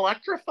still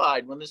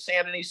unelectrified when the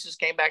Sandinistas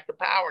came back to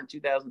power in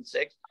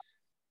 2006.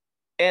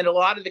 And a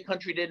lot of the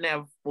country didn't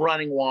have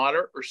running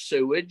water or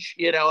sewage.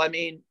 You know, I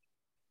mean,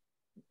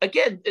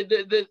 again,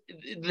 the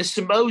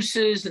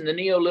Somosas and the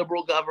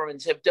neoliberal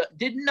governments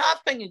did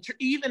nothing,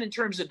 even in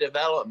terms of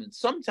development.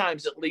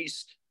 Sometimes, at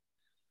least,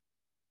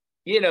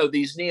 you know,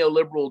 these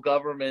neoliberal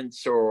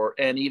governments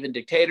and even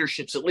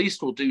dictatorships at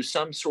least will do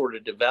some sort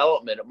of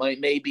development. It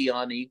may be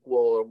unequal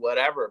or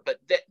whatever, but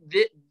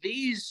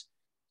these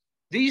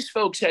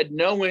folks had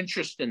no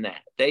interest in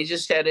that. They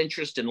just had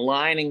interest in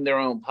lining their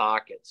own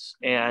pockets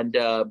and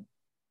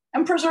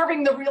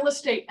preserving the real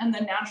estate and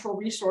the natural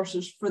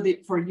resources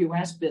for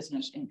U.S.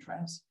 business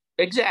interests.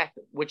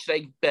 Exactly, which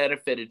they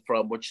benefited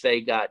from, which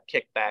they got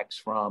kickbacks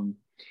from.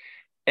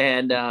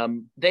 And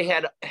they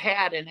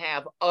had and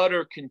have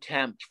utter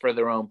contempt for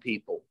their own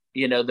people.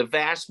 You know, the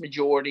vast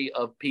majority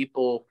of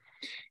people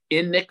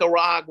in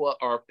Nicaragua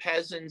are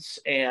peasants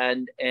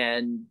and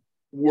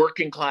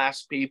working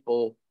class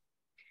people,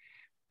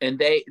 and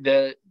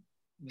that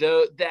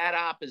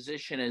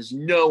opposition has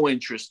no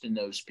interest in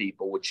those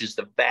people, which is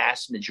the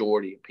vast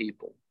majority of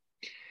people.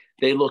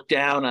 They look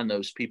down on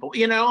those people.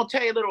 You know, I'll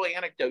tell you a little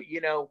anecdote.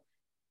 You know,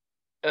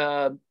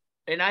 and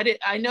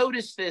I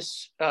noticed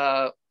this.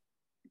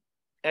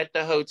 At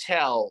the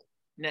hotel,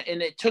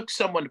 and it took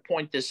someone to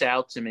point this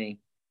out to me.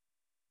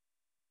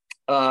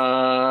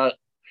 I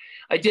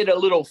did a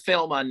little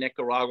film on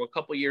Nicaragua a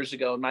couple of years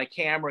ago, and my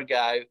camera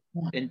guy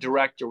and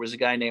director was a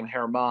guy named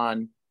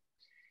Herman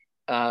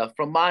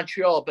from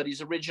Montreal, but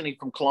he's originally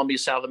from Colombia,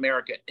 South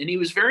America. And he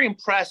was very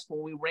impressed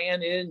when we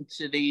ran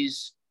into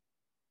these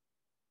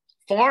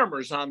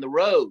farmers on the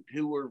road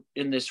who were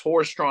in this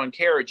horse-drawn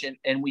carriage,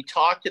 and we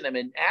talked to them.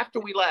 And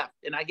after we left,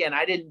 and again,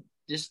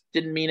 this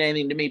didn't mean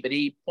anything to me, but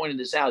he pointed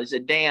this out. He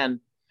said, Dan,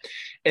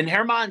 and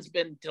Herman's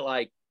been to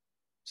like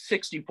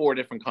 64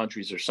 different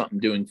countries or something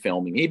doing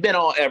filming. He'd been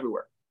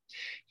everywhere.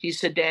 He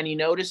said, Dan, you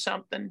noticed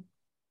something? And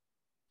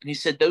he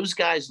said, those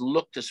guys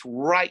looked us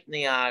right in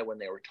the eye when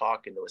they were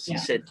talking to us. He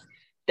said,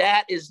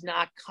 that is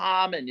not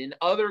common in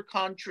other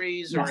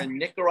countries or in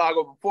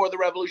Nicaragua before the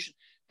revolution.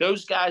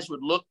 Those guys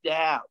would look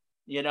down,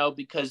 you know,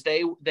 because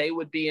they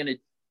would be in a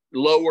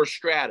lower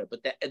strata.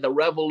 But the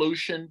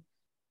revolution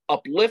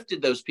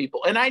uplifted those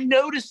people. And I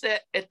noticed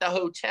that at the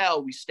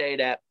hotel we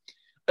stayed at.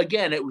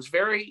 Again, it was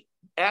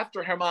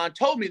after Herman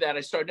told me that,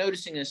 I started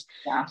noticing this.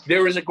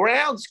 There was a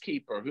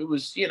groundskeeper who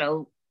was, you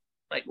know,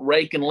 like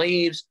raking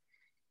leaves.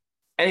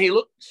 And he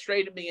looked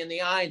straight at me in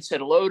the eye and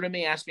said hello to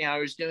me, asked me how I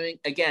was doing.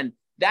 Again,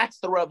 that's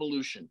the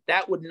revolution.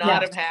 That would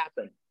not have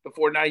happened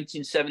before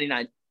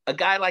 1979. A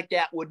guy like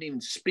that wouldn't even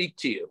speak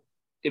to you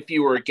if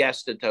you were a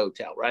guest at the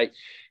hotel, right?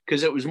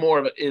 Because it was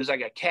it was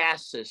like a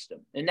caste system.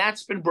 And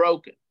that's been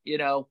broken, you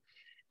know,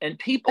 and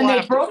people. And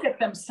they broke it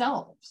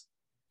themselves.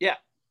 Yeah.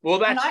 Well,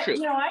 that's true.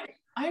 You know,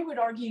 I would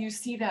argue you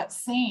see that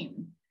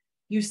same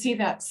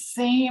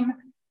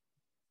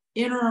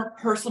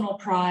interpersonal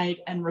pride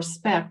and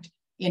respect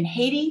in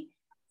Haiti,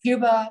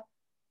 Cuba,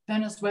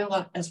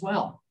 Venezuela as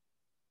well.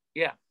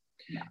 Yeah.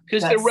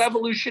 Because they're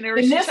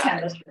revolutionary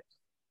society.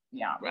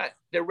 Yeah. Right.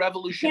 They're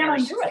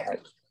revolutionary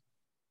society.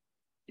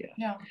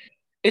 Yeah.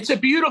 It's a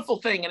beautiful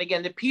thing. And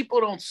again, the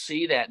people don't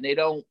see that, and they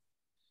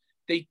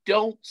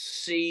don't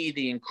see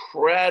the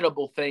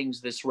incredible things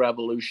this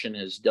revolution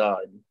has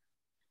done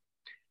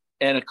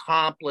and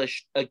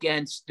accomplished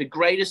against the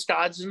greatest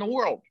odds in the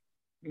world,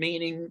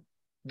 meaning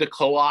the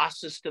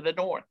Colossus to the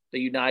north, the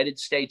United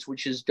States,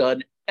 which has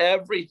done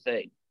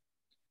everything,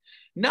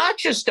 not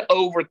just to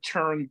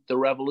overturn the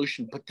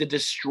revolution, but to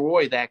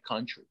destroy that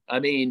country. I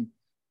mean,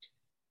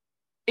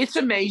 it's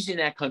amazing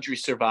that country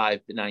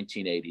survived the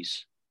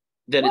 1980s.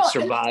 It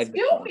survived.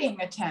 It's still being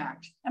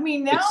attacked. I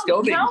mean, now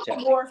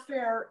the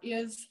warfare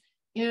is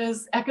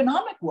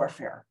economic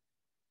warfare.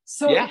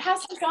 So it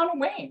hasn't gone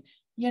away.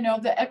 You know,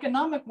 the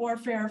economic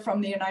warfare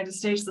from the United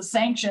States, the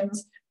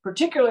sanctions,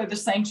 particularly the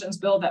sanctions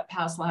bill that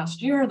passed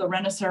last year, the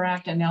Renaissance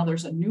Act, and now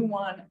there's a new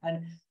one,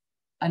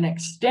 an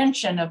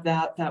extension of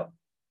that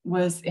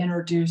was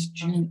introduced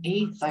June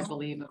 8th, I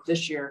believe, of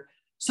this year.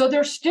 So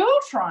they're still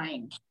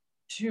trying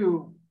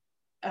to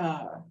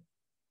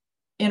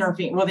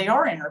intervene. Well, they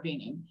are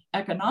intervening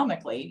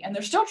economically, and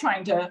they're still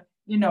trying to,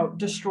 you know,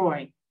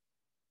 destroy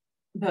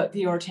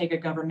the Ortega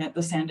government,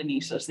 the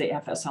Sandinistas, the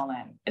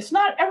FSLN. It's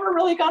not ever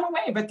really gone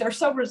away, but they're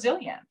so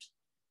resilient.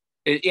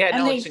 And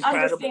they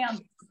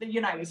understand the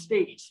United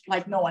States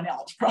like no one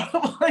else,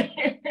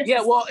 probably.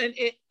 Yeah, well,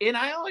 and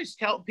I always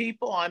tell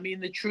people, I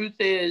mean, the truth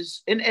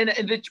is, I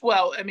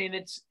mean,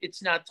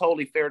 it's not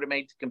totally fair to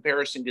make the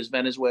comparison because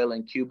Venezuela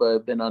and Cuba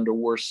have been under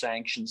worse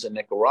sanctions than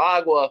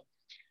Nicaragua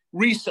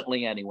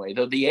recently, anyway.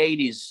 Though the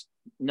 80s,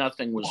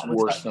 nothing was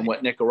worse than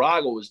what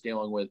Nicaragua was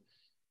dealing with.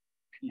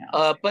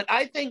 Yeah. But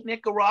I think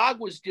Nicaragua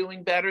was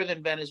doing better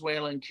than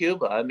Venezuela and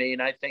Cuba. I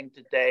mean, I think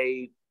that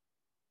they,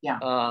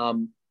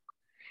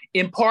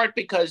 in part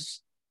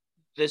because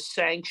the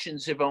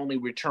sanctions have only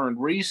returned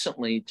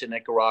recently to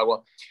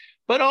Nicaragua,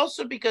 but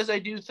also because I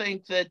do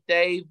think that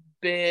they've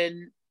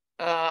been,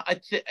 I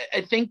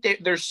think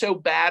they're so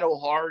battle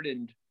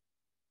hardened.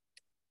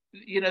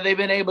 They've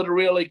been able to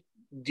really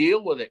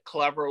deal with it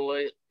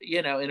cleverly,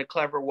 in a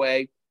clever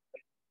way.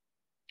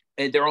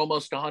 And they're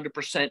almost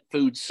 100%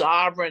 food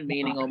sovereign,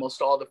 meaning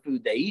almost all the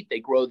food they eat, they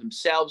grow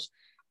themselves,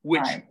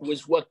 which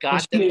was what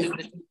got them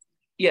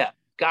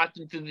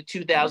through the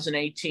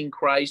 2018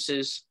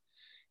 crisis.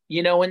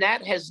 And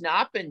that has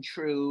not been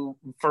true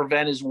for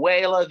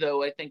Venezuela,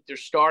 though I think they're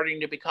starting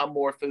to become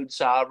more food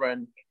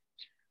sovereign.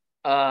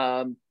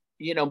 But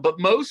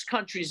most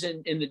countries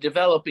in the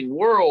developing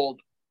world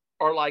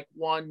are like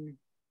one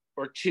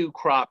or two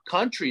crop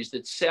countries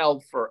that sell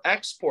for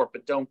export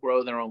but don't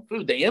grow their own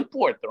food. They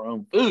import their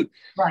own food,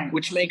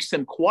 which makes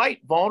them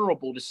quite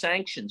vulnerable to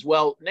sanctions.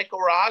 Well,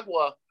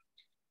 Nicaragua,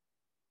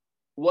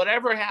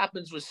 whatever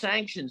happens with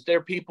sanctions,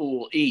 their people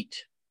will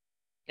eat.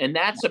 And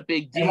that's a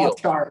big deal.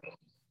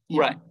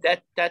 Right.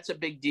 That's a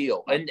big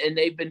deal. And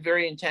they've been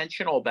very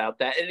intentional about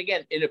that. And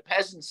again, in a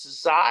peasant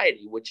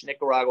society, which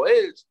Nicaragua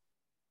is,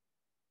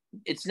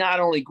 it's not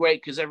only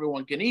great because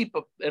everyone can eat,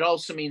 but it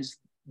also means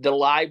the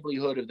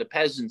livelihood of the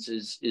peasants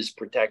is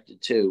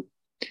protected too.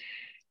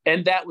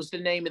 And that was the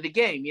name of the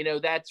game.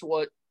 That's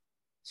what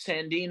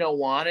Sandino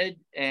wanted.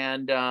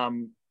 And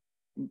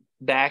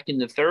back in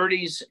the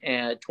 30s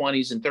and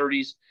 20s and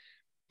 30s.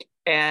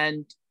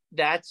 And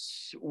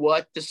that's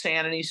what the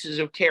Sandinistas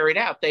have carried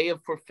out. They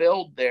have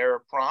fulfilled their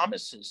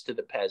promises to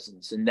the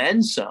peasants and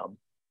then some.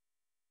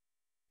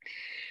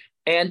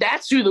 And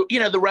that's who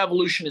the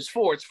revolution is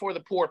for. It's for the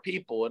poor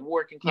people and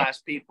working class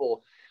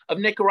people of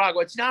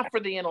Nicaragua. It's not for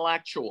the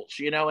intellectuals,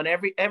 and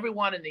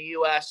everyone in the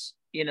U.S.,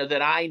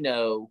 that I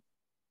know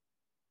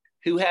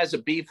who has a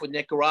beef with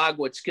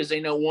Nicaragua, it's because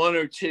they know one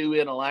or two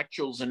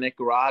intellectuals in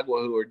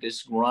Nicaragua who are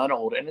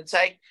disgruntled. And it's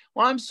like,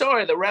 well, I'm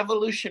sorry, the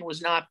revolution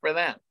was not for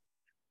them.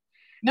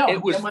 No,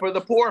 it was for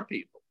the poor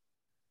people.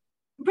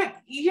 But,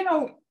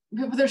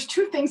 there's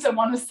two things I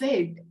want to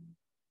say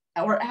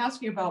or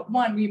ask you about.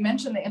 One, we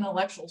mentioned the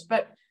intellectuals,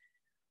 but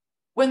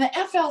when the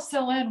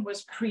FSLN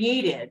was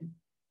created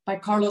by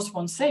Carlos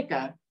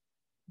Fonseca,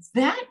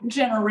 that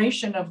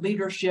generation of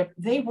leadership,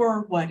 they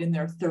were in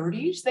their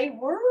 30s? They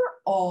were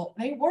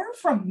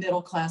from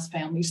middle-class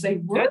families. They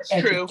were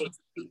educated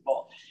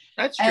people.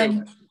 That's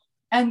true.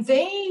 And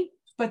they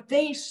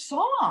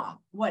saw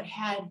what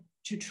had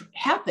to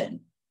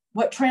happen,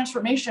 what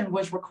transformation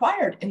was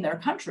required in their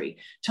country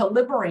to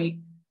liberate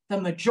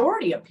the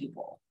majority of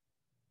people.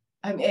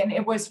 And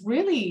it was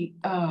really,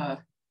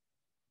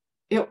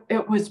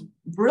 it was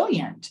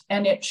brilliant.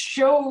 And it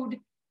showed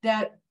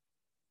that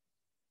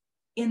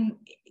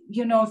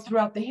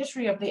throughout the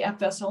history of the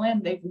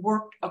FSLN, they've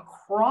worked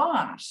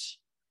across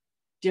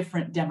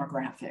different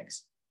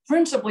demographics,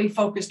 principally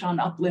focused on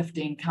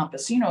uplifting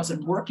campesinos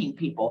and working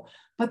people,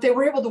 but they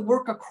were able to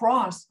work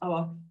across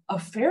a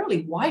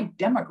fairly wide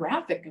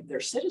demographic of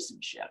their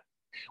citizenship.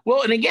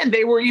 Well, and again,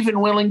 they were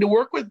even willing to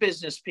work with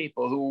business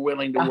people who were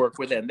willing to work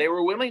with them. They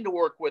were willing to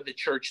work with the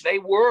church.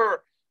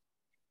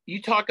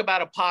 You talk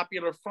about a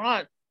popular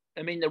front.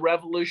 I mean, the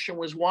revolution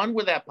was won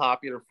with that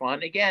popular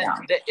front. Again,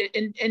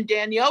 and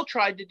Daniel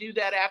tried to do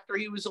that after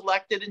he was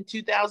elected in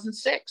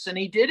 2006, and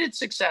he did it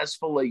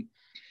successfully.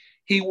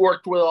 He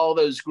worked with all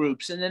those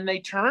groups, and then they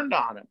turned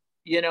on him,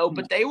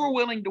 but they were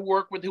willing to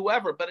work with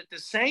whoever. But at the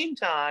same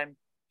time,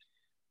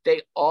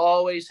 they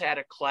always had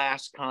a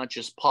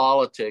class-conscious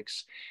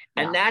politics,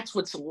 and that's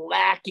what's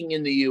lacking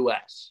in the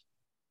U.S.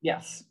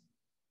 Yes.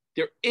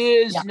 There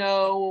is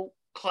no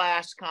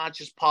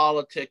class-conscious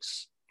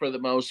politics for the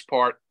most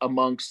part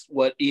amongst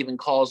what even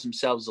calls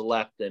themselves the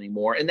left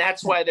anymore. And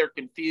that's why they're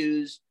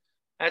confused.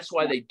 That's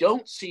why they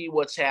don't see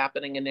what's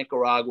happening in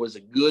Nicaragua as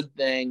a good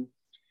thing,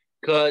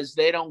 because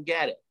they don't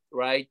get it,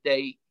 right?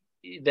 They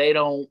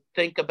don't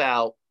think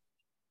about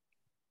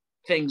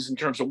things in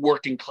terms of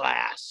working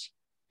class.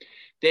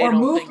 They or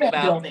don't movement think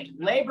about building,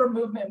 labor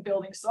movement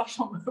building,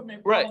 social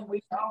movement building. Right.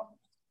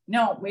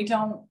 We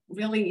don't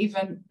really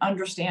even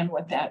understand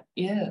what that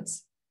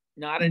is.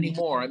 Not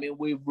anymore. I mean,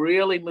 we've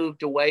really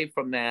moved away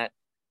from that.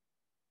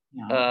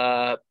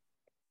 The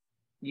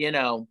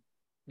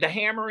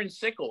hammer and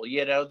sickle,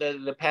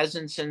 the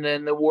peasants and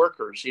then the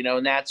workers,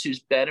 and that's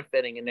who's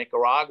benefiting in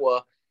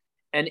Nicaragua.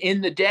 And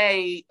in the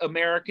day,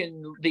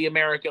 the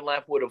American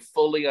left would have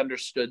fully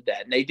understood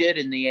that. And they did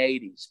in the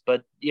 80s.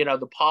 But,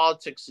 the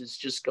politics has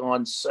just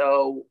gone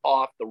so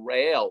off the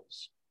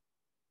rails.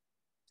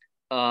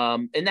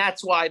 And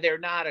that's why they're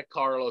not a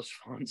Carlos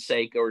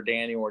Fonseca or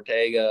Danny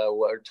Ortega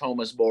or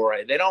Thomas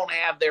Borré. They don't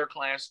have their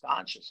class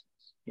consciousness,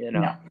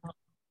 No,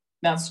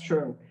 that's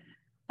true.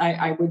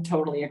 I would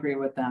totally agree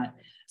with that.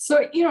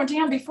 So,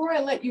 Dan, before I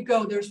let you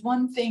go, there's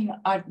one thing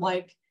I'd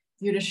like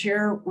you to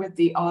share with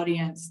the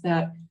audience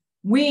that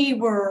we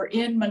were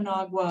in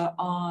Managua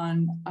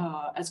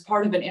as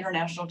part of an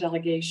international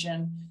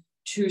delegation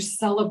to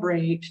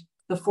celebrate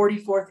the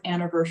 44th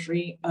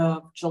anniversary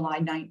of July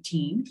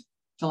 19,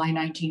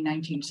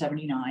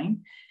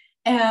 1979.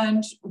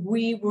 And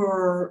we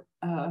were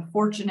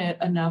fortunate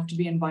enough to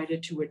be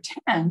invited to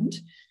attend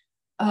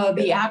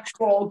the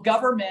actual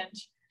government,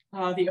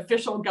 the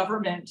official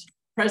government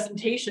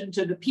presentation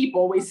to the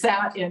people. We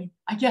sat in,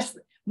 I guess,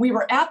 we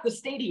were at the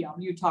stadium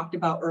you talked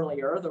about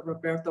earlier, the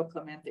Roberto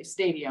Clemente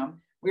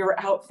Stadium. We were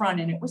out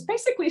front, and it was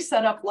basically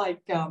set up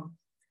like a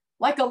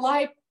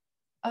live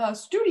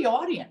studio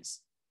audience.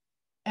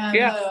 And,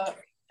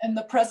 and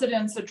the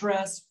president's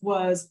address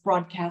was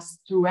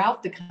broadcast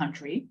throughout the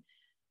country.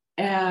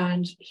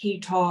 And he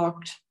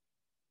talked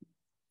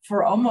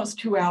for almost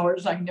 2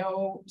 hours. I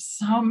know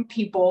some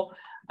people,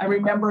 I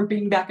remember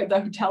being back at the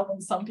hotel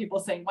and some people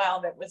saying, wow,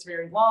 that was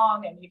very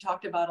long. And he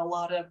talked about a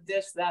lot of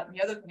this, that, and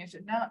the other thing. I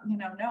said, no,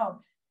 no.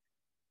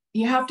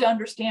 You have to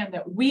understand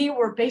that we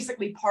were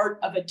basically part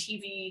of a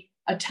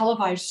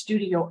televised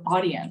studio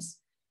audience.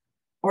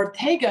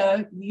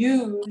 Ortega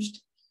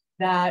used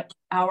that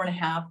hour and a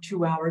half,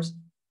 2 hours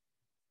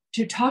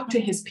to talk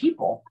to his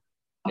people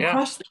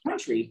across the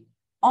country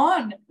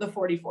on the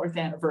 44th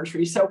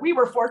anniversary. So we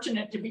were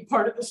fortunate to be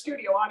part of the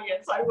studio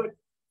audience. I would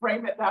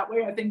frame it that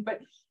way, I think. But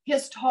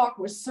his talk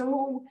was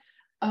so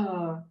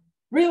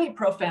really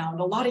profound.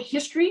 A lot of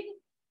history,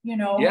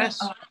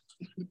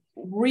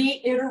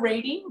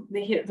 reiterating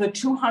the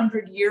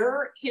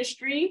 200-year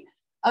history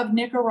of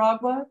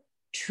Nicaragua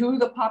to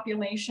the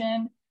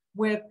population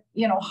with,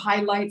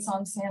 highlights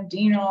on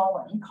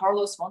Sandino and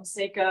Carlos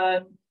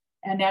Fonseca.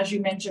 And as you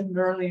mentioned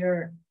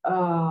earlier,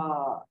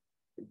 the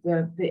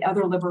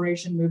other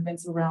liberation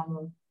movements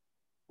around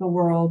the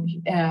world.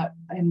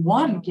 And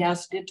one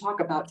guest did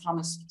talk about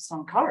Thomas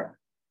Sankara.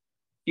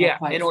 Yeah,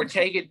 and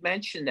Ortega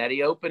mentioned that.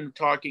 He opened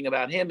talking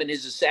about him and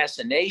his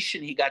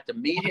assassination. He got to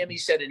meet him, he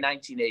said, in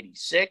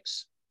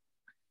 1986.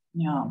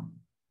 Yeah.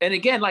 And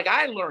again, like,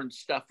 I learned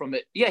stuff from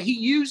it. Yeah, he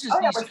uses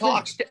these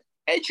talks to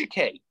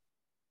educate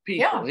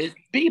people, his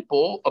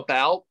people,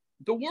 about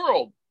the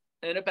world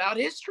and about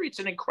history. It's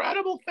an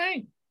incredible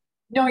thing.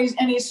 No, he's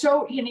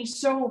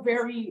so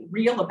very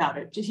real about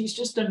it. He's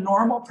just a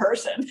normal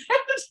person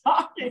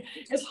talking.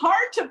 It's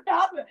hard to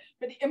fathom,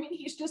 but I mean,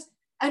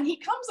 and he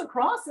comes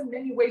across in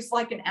many ways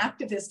like an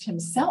activist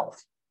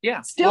himself.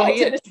 Yeah, still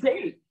to this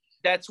day.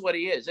 That's what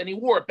he is. And he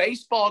wore a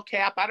baseball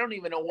cap. I don't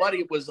even know what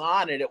it was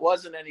on it. It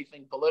wasn't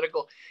anything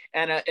political,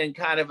 and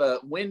kind of a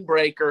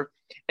windbreaker.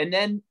 And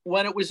then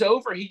when it was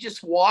over, he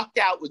just walked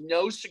out with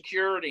no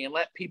security and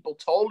let people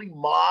totally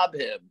mob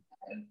him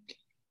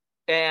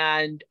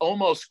and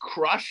almost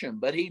crush him.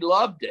 But he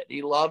loved it.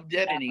 He loved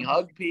it, and he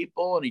hugged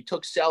people, and he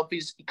took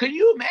selfies. Could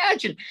you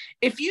imagine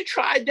if you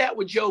tried that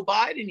with Joe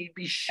Biden? You'd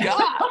be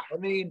shot. I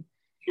mean,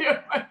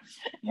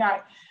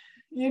 yeah.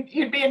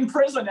 You'd be in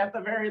prison at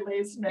the very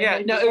least. Maybe. Yeah,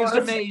 no, it was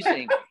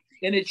amazing.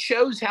 And it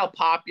shows how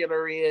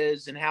popular he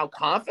is and how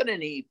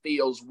confident he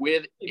feels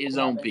with his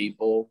own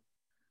people.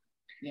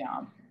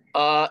 Yeah.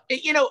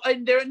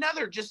 And there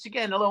another, just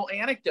again, a little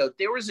anecdote.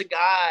 There was a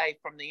guy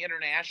from the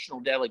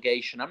international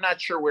delegation. I'm not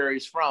sure where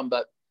he's from,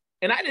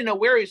 and I didn't know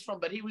where he's from,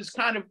 but he was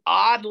kind of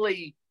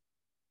oddly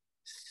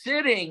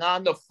sitting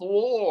on the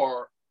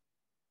floor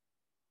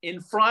in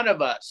front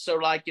of us, so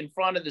like in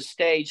front of the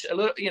stage, a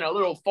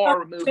little far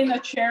removed between the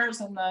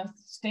chairs and the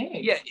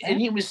stage. Yeah, and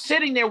he was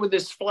sitting there with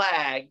his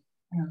flag,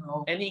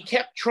 and he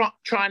kept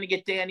trying to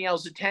get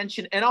Danielle's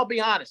attention. And I'll be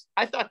honest,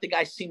 I thought the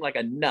guy seemed like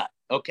a nut.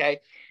 Okay,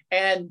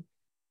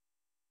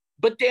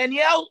 but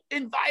Danielle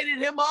invited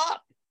him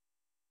up,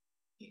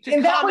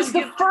 and that was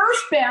the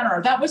first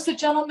banner. That was the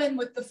gentleman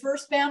with the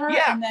first banner.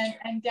 Yeah,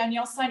 and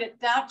Danielle signed it.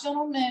 That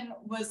gentleman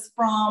was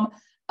from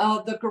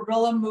the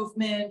guerrilla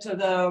movement or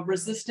the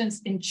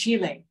resistance in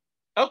Chile.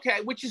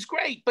 Okay, which is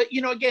great. But,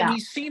 again, he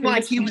seemed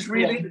like he was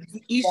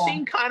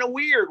seemed kind of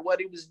weird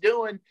what he was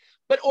doing.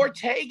 But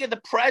Ortega,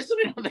 the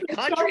president of the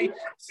country,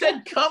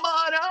 said, come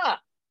on up.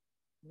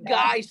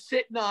 Guy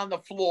sitting on the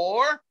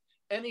floor,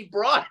 and he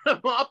brought him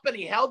up and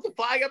he held the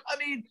flag up. I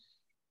mean,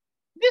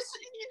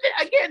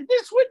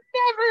 this would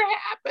never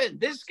happen.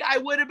 This guy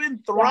would have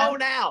been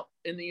thrown out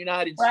in the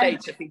United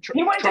States if he tried.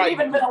 He wouldn't have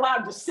even been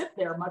allowed to sit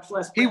there, much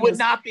less. He would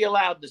not be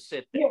allowed to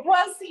sit there. It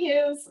was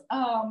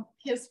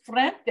his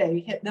frente,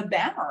 the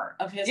banner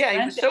of his. Yeah,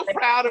 he was so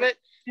proud of it.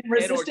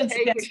 Resistance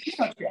against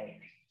Pinochet.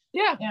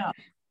 Yeah.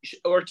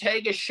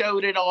 Ortega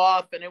showed it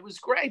off, and it was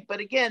great. But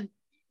again,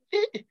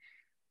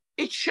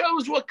 it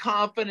shows what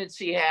confidence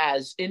he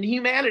has in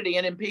humanity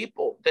and in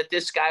people, that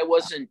this guy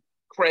wasn't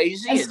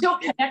crazy and still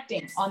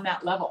connecting on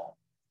that level,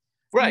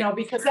 right?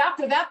 Because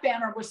after that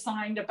banner was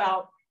signed,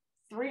 about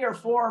 3 or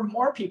 4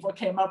 more people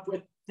came up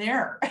with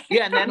their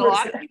and then a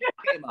lot of people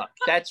came up.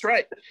 That's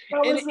right.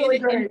 That was really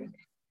great.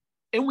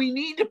 And we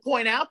need to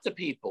point out to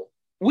people,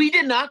 we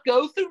did not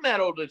go through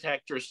metal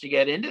detectors to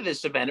get into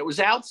this event. It was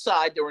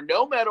outside. There were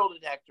no metal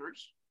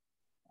detectors.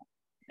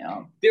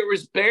 No. There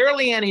was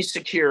barely any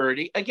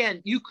security.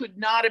 Again, you could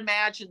not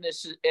imagine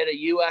this at a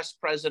U.S.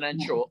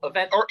 presidential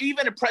event or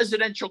even a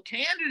presidential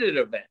candidate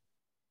event.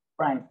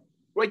 Right.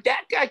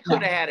 That guy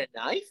could have had a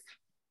knife.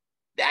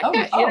 That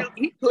guy,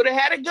 he could have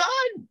had a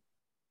gun.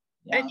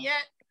 Yeah. And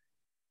yet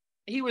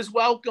he was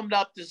welcomed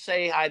up to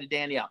say hi to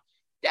Danielle.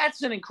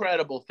 That's an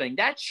incredible thing.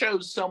 That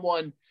shows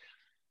someone,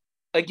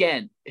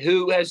 again,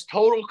 who has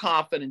total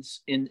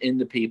confidence in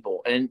the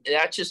people. And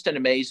that's just an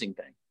amazing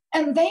thing.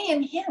 And they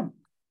and him.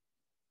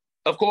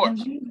 Of course.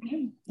 And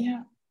him.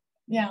 Yeah.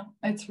 Yeah.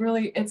 It's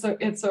really, it's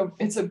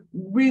a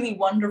really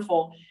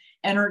wonderful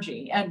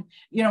energy. And,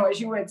 you know,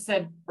 as you had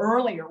said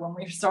earlier, when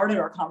we started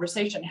our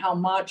conversation, how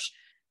much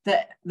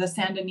the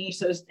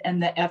Sandinistas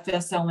and the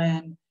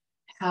FSLN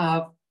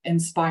have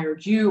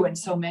inspired you and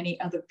so many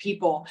other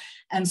people.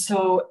 And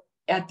so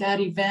at that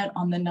event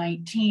on the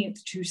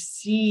 19th, to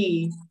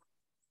see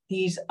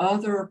these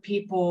other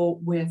people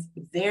with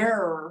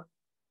their,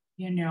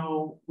 you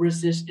know,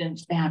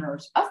 resistance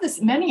banners of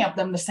this, many of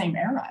them the same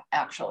era,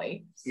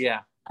 actually.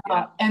 Yeah.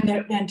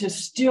 And to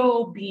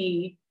still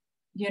be,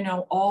 you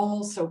know,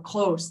 all so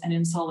close and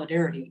in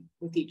solidarity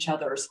with each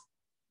other's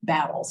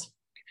battles.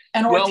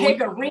 And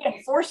Ortega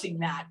reinforcing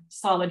that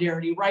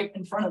solidarity right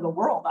in front of the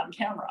world on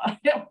camera.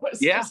 It was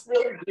just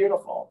really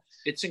beautiful.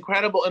 It's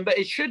incredible. But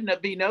it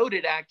shouldn't be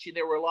noted, actually,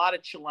 there were a lot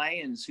of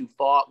Chileans who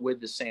fought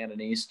with the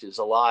Sandinistas,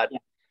 a lot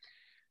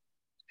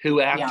who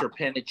after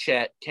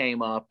Pinochet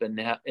came up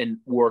and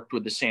worked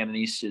with the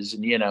Sandinistas.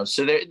 And, you know,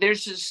 so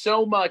there's just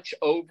so much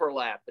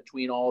overlap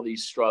between all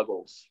these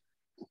struggles.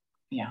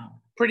 Yeah.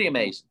 Pretty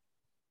amazing.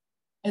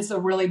 It's a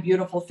really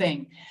beautiful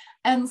thing.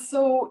 And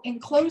so in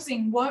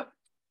closing, what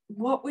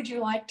would you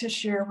like to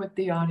share with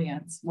the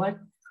audience?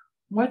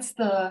 What's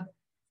the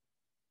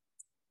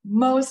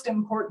most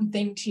important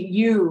thing to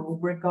you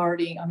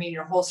regarding, I mean,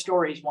 your whole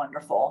story is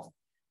wonderful,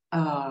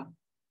 for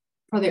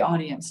the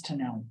audience to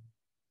know?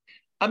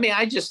 I mean,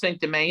 I just think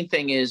the main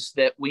thing is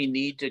that we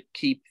need to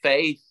keep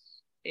faith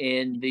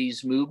in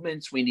these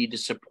movements. We need to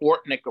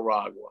support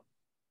Nicaragua.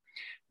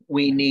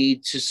 We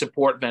need to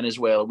support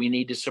Venezuela. We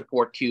need to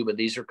support Cuba.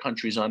 These are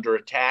countries under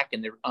attack,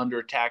 and they're under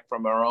attack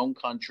from our own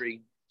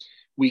country.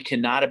 We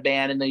cannot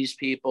abandon these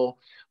people,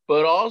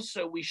 but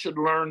also we should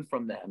learn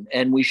from them,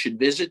 and we should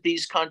visit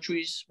these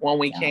countries when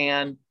we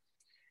can.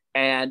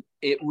 And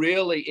it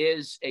really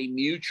is a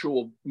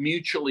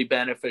mutually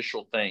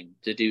beneficial thing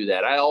to do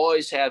that. I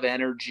always have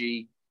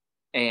energy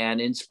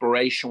and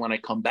inspiration when I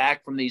come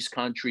back from these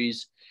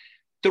countries.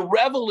 The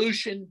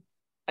revolution,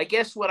 I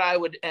guess what I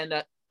would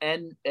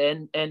end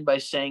by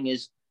saying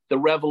is the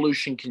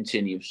revolution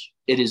continues.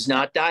 It has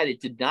not died. It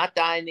did not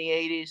die in the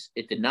 80s.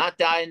 It did not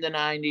die in the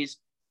 90s.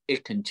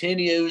 It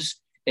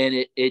continues, and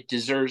it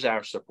deserves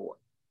our support.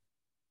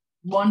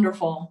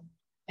 Wonderful.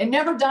 It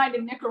never died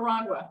in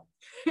Nicaragua.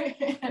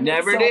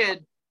 Never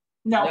did.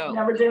 No,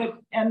 never did.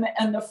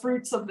 And the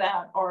fruits of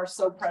that are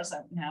so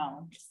present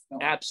now. So.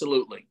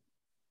 Absolutely.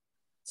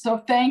 So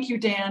thank you,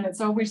 Dan.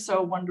 It's always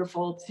so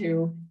wonderful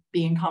to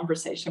be in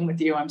conversation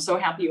with you. I'm so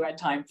happy you had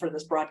time for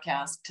this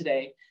broadcast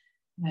today.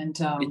 And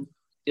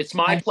it's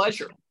my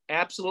pleasure.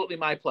 Absolutely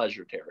my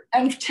pleasure, Terry.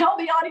 And tell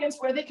the audience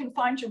where they can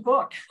find your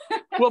book.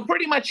 Well,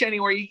 pretty much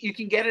anywhere. You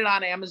can get it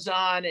on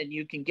Amazon, and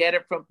you can get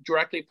it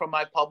directly from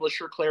my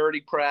publisher,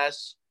 Clarity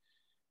Press.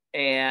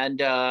 And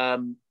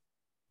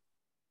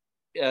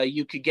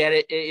you could get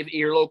it at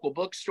your local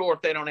bookstore.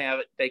 If they don't have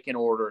it, they can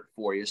order it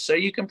for you. So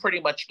you can pretty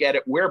much get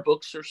it where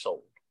books are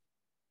sold.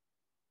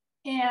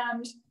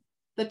 And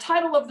the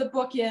title of the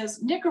book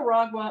is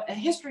Nicaragua, A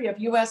History of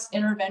U.S.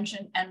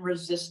 Intervention and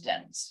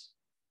Resistance.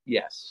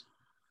 Yes.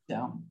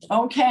 So,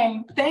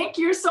 okay. Thank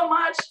you so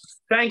much.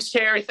 Thanks,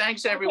 Terry.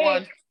 Thanks,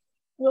 everyone. Okay.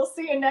 We'll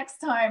see you next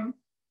time.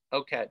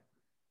 Okay.